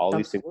 All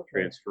these things are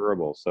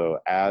transferable. So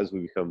as we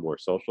become more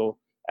social,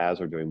 as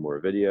we're doing more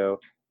video,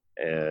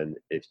 and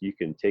if you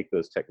can take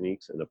those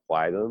techniques and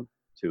apply them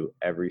to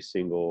every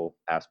single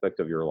aspect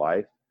of your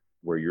life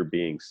where you're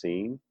being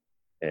seen,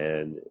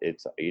 and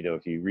it's, you know,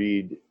 if you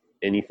read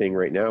anything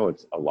right now,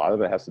 it's a lot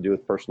of it has to do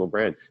with personal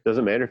brand. It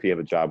doesn't matter if you have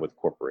a job with a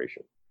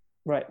corporation.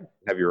 Right.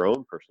 Have your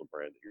own personal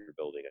brand that you're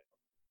building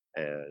it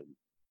and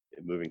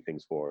moving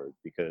things forward,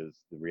 because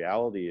the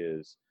reality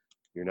is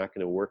you're not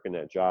going to work in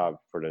that job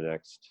for the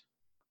next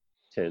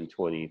 10,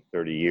 20,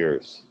 30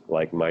 years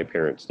like my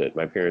parents did.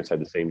 My parents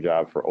had the same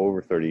job for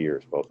over 30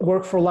 years, both.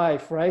 Work for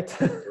life,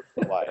 right? Work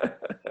for life.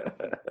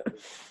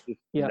 It's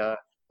not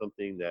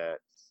something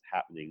that's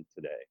happening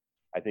today.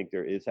 I think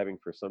there is having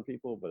for some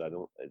people, but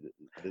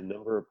the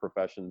number of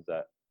professions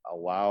that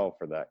allow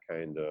for that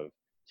kind of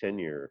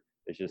tenure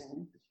is just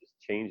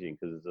changing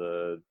because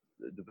the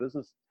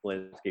business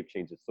landscape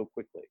changes so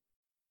quickly.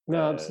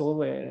 No,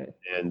 absolutely.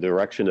 And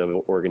direction of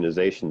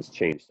organizations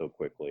change so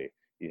quickly.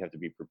 You have to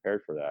be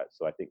prepared for that.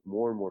 So I think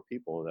more and more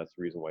people, and that's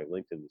the reason why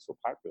LinkedIn is so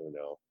popular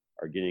now,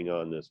 are getting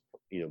on this,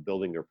 you know,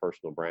 building their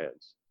personal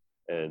brands.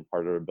 And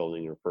part of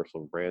building their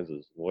personal brands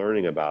is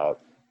learning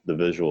about the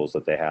visuals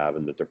that they have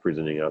and that they're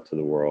presenting out to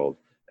the world.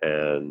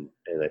 And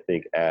I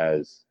think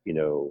as, you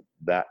know,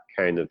 that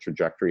kind of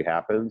trajectory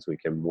happens, we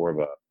can more of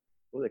a,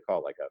 what do they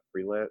call it, like a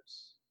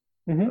freelance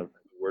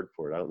word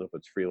for it. I don't know if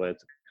it's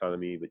freelance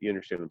economy, but you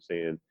understand what I'm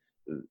saying.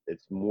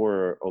 It's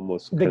more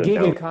almost the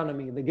gig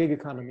economy.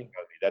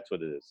 That's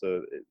what it is.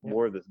 So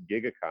more of this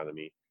gig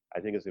economy, I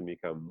think is going to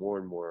become more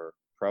and more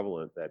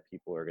prevalent, that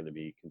people are going to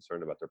be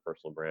concerned about their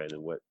personal brand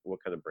and what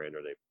kind of brand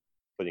are they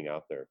putting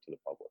out there to the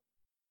public.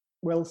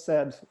 Well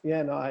said.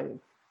 Yeah, no, I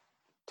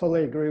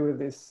totally agree with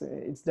this.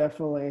 It's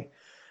definitely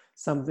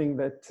something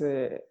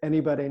that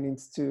anybody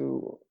needs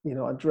to, you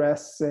know,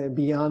 address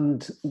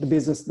beyond the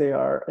business they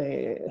are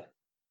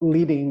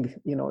leading.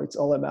 You know, it's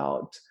all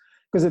about,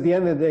 because at the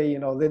end of the day, you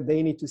know,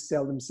 they need to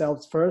sell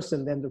themselves first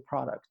and then the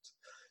product.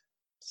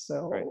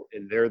 So right,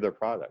 and they're the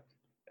product.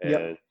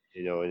 And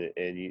you know,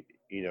 and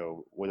you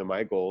know, one of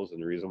my goals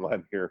and the reason why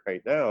I'm here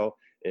right now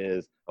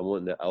is I'm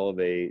wanting to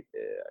elevate.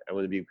 I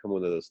want to become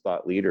one of those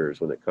thought leaders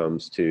when it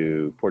comes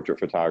to portrait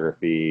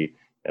photography,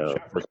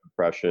 first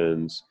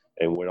impressions,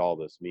 and what all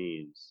this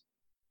means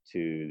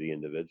to the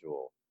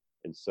individual.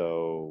 And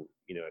so,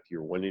 you know, if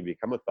you're wanting to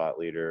become a thought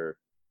leader,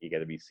 you got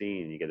to be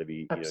seen. You got to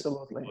be,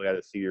 absolutely. You got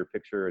to see your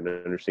picture and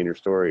understand your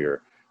story,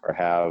 or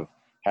have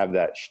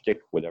that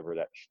shtick, whatever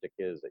that shtick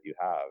is that you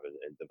have,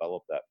 and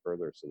develop that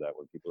further so that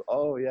when people,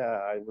 oh yeah,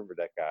 I remember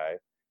that guy,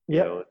 you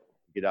know,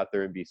 get out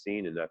there and be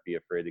seen and not be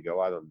afraid to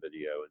go out on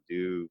video and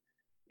do,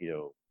 you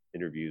know,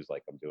 interviews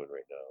like I'm doing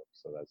right now.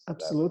 So that's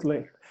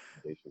absolutely.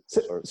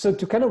 So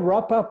to kind of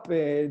wrap up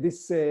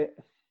this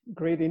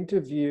great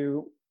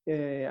interview,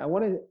 I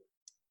want to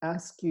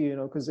ask you, you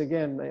know, because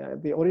again,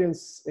 the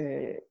audience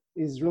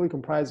is really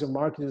comprised of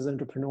marketers,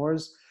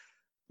 entrepreneurs,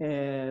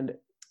 and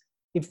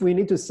if we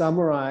need to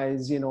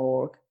summarize, you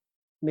know,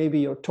 maybe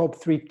your top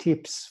 3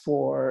 tips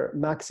for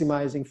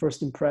maximizing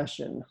first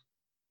impression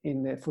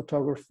in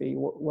photography,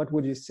 what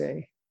would you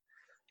say?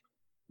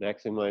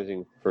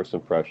 Maximizing first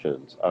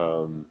impressions.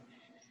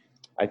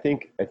 I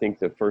think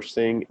the first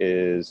thing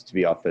is to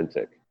be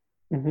authentic.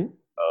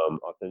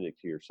 Authentic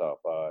to yourself.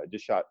 I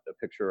just shot a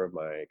picture of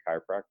my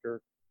chiropractor,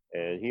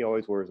 and he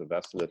always wears a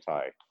vest and a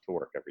tie to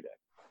work every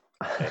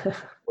day.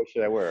 what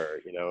should I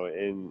wear? You know,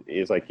 and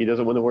he's like, he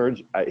doesn't want to wear.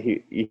 I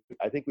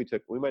think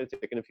we might have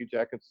taken a few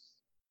jackets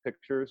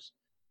pictures,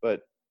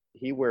 but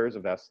he wears a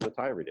vest and a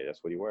tie every day.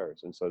 That's what he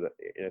wears. And so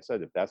and I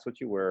said, if that's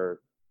what you wear,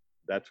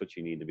 that's what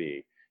you need to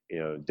be. You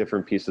know,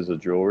 different pieces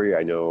of jewelry.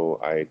 I know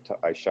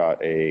I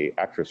shot a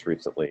actress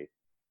recently,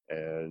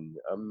 and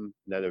I'm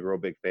not a real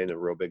big fan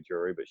of real big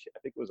jewelry, but I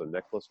think it was a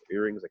necklace or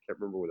earrings. I can't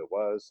remember what it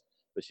was,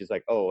 but she's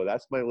like, oh,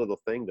 that's my little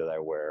thing that I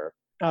wear.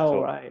 Oh,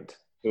 So, right.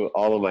 to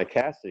all of my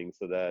castings,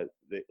 so that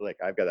like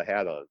I've got a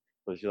hat on.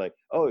 So she's like,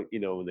 oh, you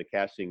know, when the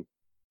casting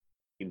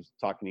team's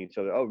talking to each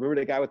other, oh, remember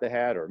the guy with the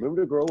hat, or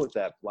remember the girl with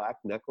that black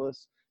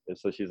necklace? And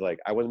so she's like,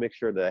 I want to make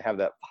sure that I have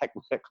that black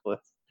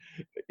necklace,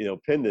 you know,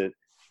 pinned it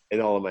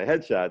in all of my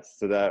headshots,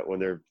 so that when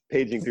they're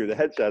paging through the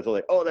headshots, they're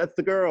like, oh, that's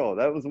the girl.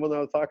 That was the one I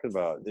was talking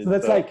about. And So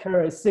that's like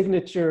her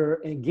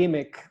signature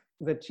gimmick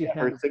that you have.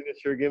 Her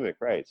signature gimmick,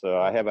 right?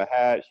 So I have a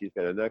hat. She's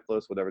got a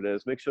necklace, whatever it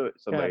is. Make sure.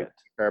 So my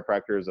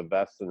chiropractor is a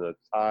vest and a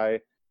tie.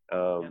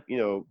 You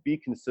know, be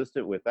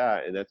consistent with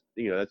that, and that's,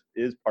 you know, that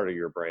is part of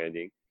your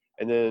branding.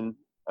 And then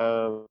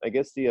I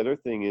guess the other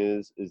thing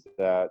is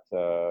that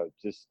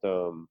just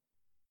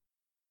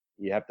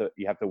you have to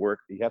work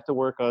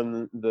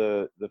on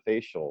the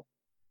facial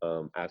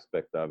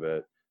aspect of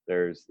it.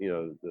 There's, you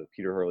know, the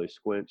Peter Hurley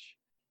squinch.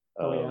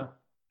 Oh yeah.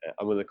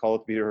 I'm going to call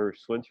it Peter Hurley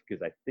squinch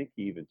because I think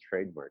he even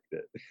trademarked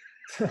it.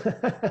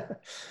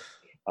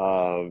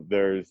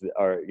 There's,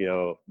 or, you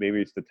know,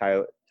 maybe it's the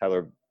Tyler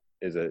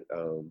is it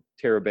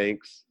Tara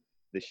Banks?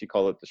 Did she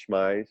call it the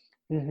schmize?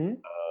 Mm-hmm.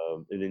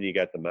 And then you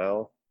got the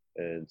mouth.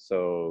 And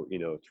so, you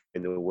know,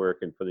 trying to work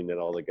and putting that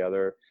all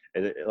together.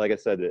 And it, like I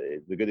said,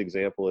 the good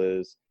example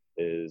is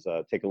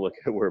take a look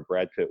at where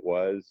Brad Pitt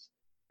was.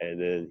 And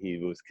then he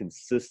was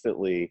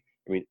consistently,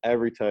 I mean,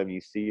 every time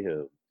you see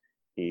him,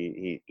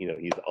 he you know,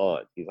 he's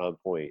on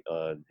point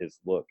on his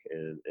look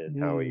and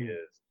how he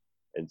is.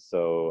 And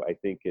so I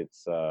think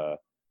it's,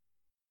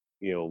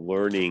 you know,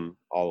 learning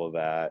all of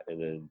that and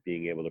then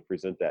being able to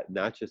present that,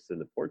 not just in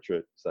the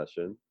portrait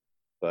session,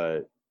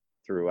 but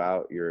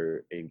throughout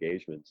your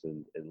engagements,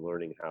 and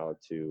learning how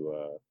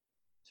to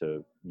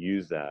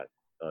use that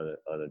on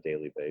a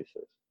daily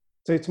basis.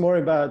 So it's more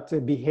about the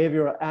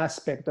behavioral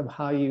aspect of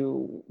how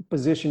you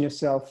position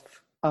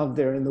yourself out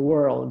there in the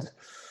world.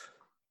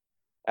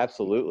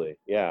 Absolutely.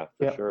 Yeah,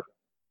 for sure.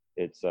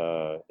 It's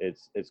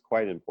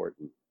quite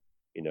important,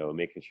 you know,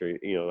 making sure,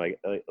 you know, like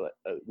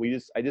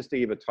I just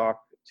gave a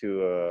talk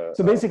to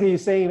so basically you're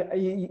saying,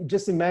 you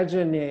just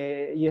imagine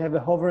you have a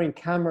hovering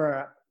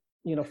camera,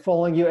 you know,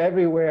 following you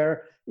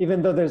everywhere,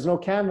 even though there's no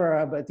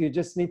camera, but you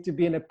just need to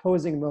be in a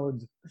posing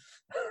mode.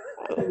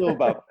 I don't know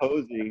about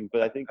posing,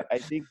 but I think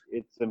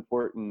it's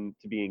important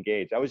to be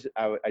engaged. I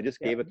just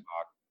gave a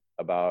talk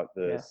about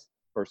this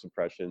first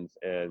impressions,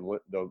 and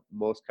what the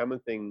most common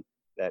thing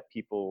that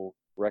people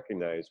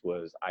recognize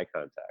was eye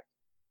contact.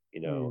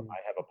 You know, I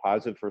have a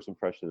positive first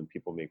impression, and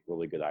people make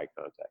really good eye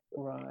contact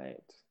with me.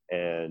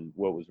 And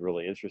what was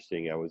really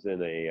interesting, I was at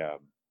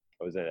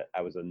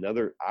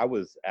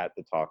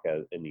the talk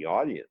in the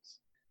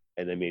audience,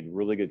 and they made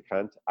really good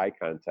eye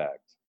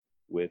contact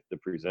with the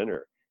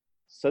presenter.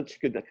 Such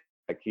good, like,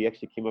 he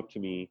actually came up to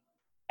me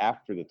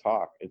after the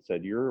talk and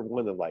said, "You're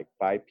one of like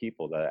 5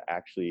 people that I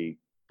actually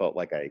felt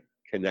like I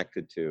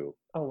connected to."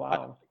 Oh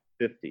wow.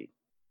 50.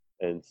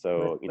 And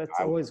so, you know, that's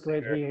always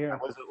great to hear. I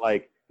wasn't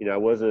like, you know, I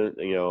wasn't,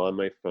 you know, on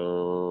my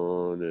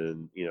phone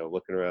and, you know,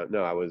 looking around.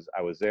 No, I was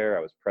there.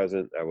 I was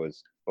present. I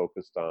was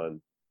focused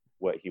on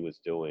what he was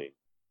doing.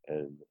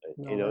 And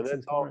you know, and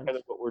that's all kind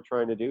of what we're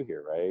trying to do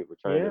here, right? We're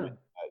trying to make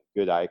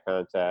good eye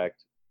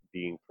contact,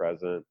 being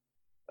present,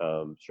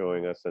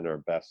 showing us in our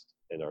best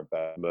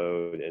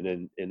mode,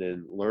 and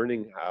then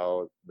learning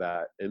how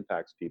that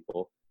impacts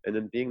people, and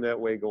then being that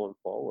way going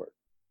forward.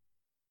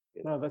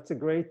 You know? No, that's a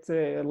great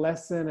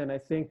lesson, and I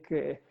think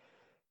it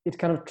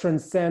kind of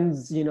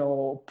transcends, you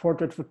know,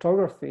 portrait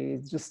photography.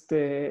 It's just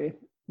you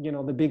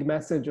know, the big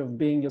message of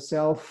being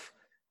yourself,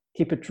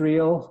 keep it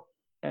real,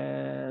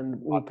 and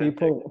with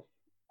people.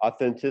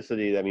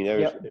 Authenticity. I mean,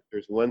 if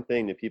there's one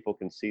thing that people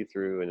can see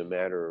through in a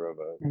matter of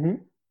a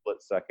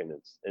split second,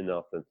 it's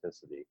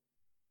inauthenticity.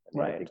 I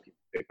mean, I think you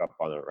pick up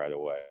on it right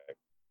away.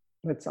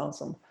 That's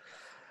awesome.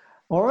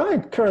 All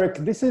right, Kirk,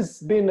 this has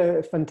been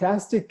a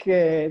fantastic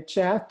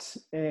chat,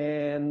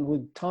 and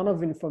with a ton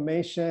of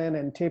information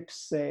and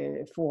tips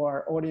for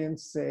our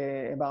audience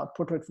about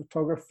portrait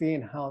photography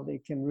and how they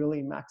can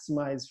really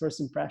maximize first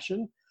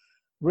impression.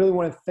 Really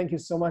want to thank you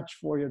so much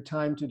for your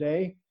time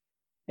today.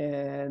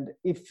 And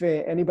if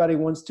anybody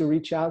wants to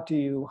reach out to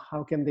you,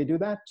 how can they do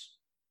that?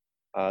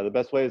 The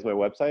best way is my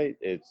website.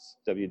 It's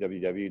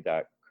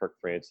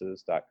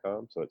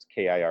www.kirkfrancis.com. So it's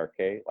Kirk,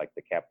 like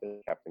the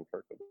Captain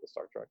Kirk of the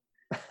Star Trek.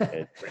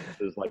 And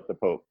Francis like the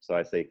Pope. So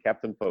I say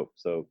Captain Pope.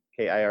 So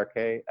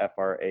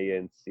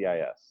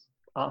KirkFrancis.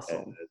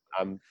 Awesome. And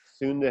I'm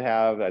soon to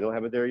have, I don't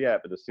have it there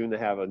yet, but soon to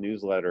have a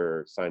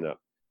newsletter sign up.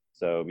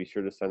 So be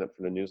sure to sign up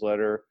for the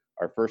newsletter.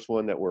 Our first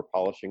one that we're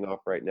polishing off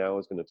right now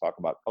is going to talk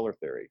about color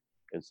theory.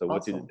 And so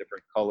what do the Awesome.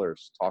 different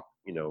colors talk,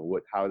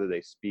 how do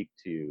they speak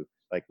to you?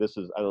 Like this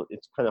is,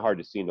 it's kind of hard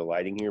to see in the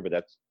lighting here, but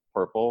that's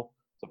purple.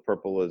 So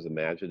purple is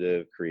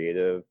imaginative,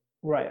 creative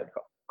Right.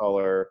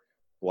 color.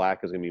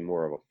 Black is going to be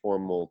more of a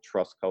formal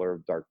trust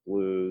color, dark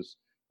blues.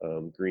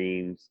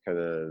 Greens kind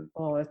of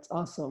Oh, that's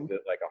awesome.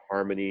 like a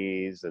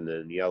harmonies, and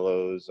then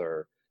yellows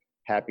are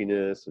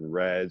happiness, and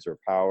reds are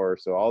power.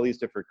 So all these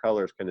different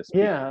colors kind of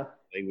speak Yeah,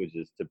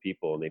 languages to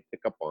people, and they pick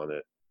up on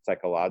it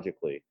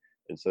psychologically.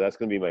 And so that's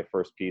going to be my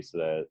first piece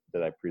that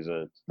I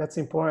present. that's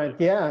important.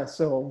 Yeah.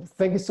 So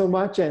thank you so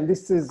much. And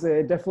this is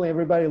definitely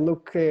everybody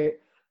look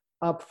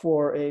up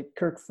for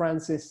Kirk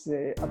Francis'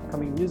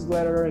 upcoming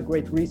newsletter, a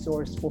great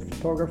resource for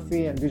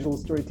photography and visual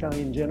storytelling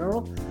in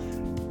general.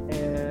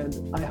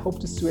 And I hope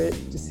to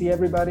see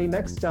everybody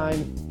next time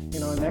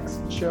in our next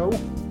show.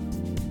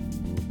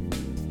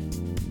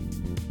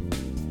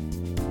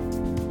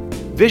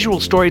 Visual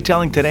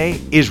Storytelling Today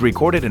is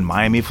recorded in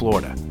Miami,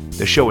 Florida.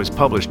 The show is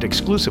published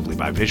exclusively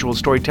by Visual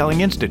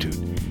Storytelling Institute.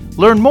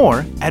 Learn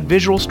more at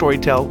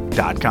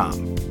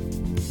visualstorytell.com.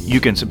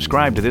 You can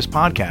subscribe to this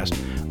podcast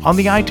on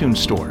the iTunes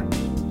Store.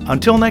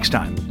 Until next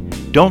time,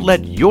 don't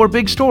let your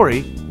big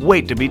story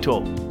wait to be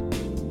told.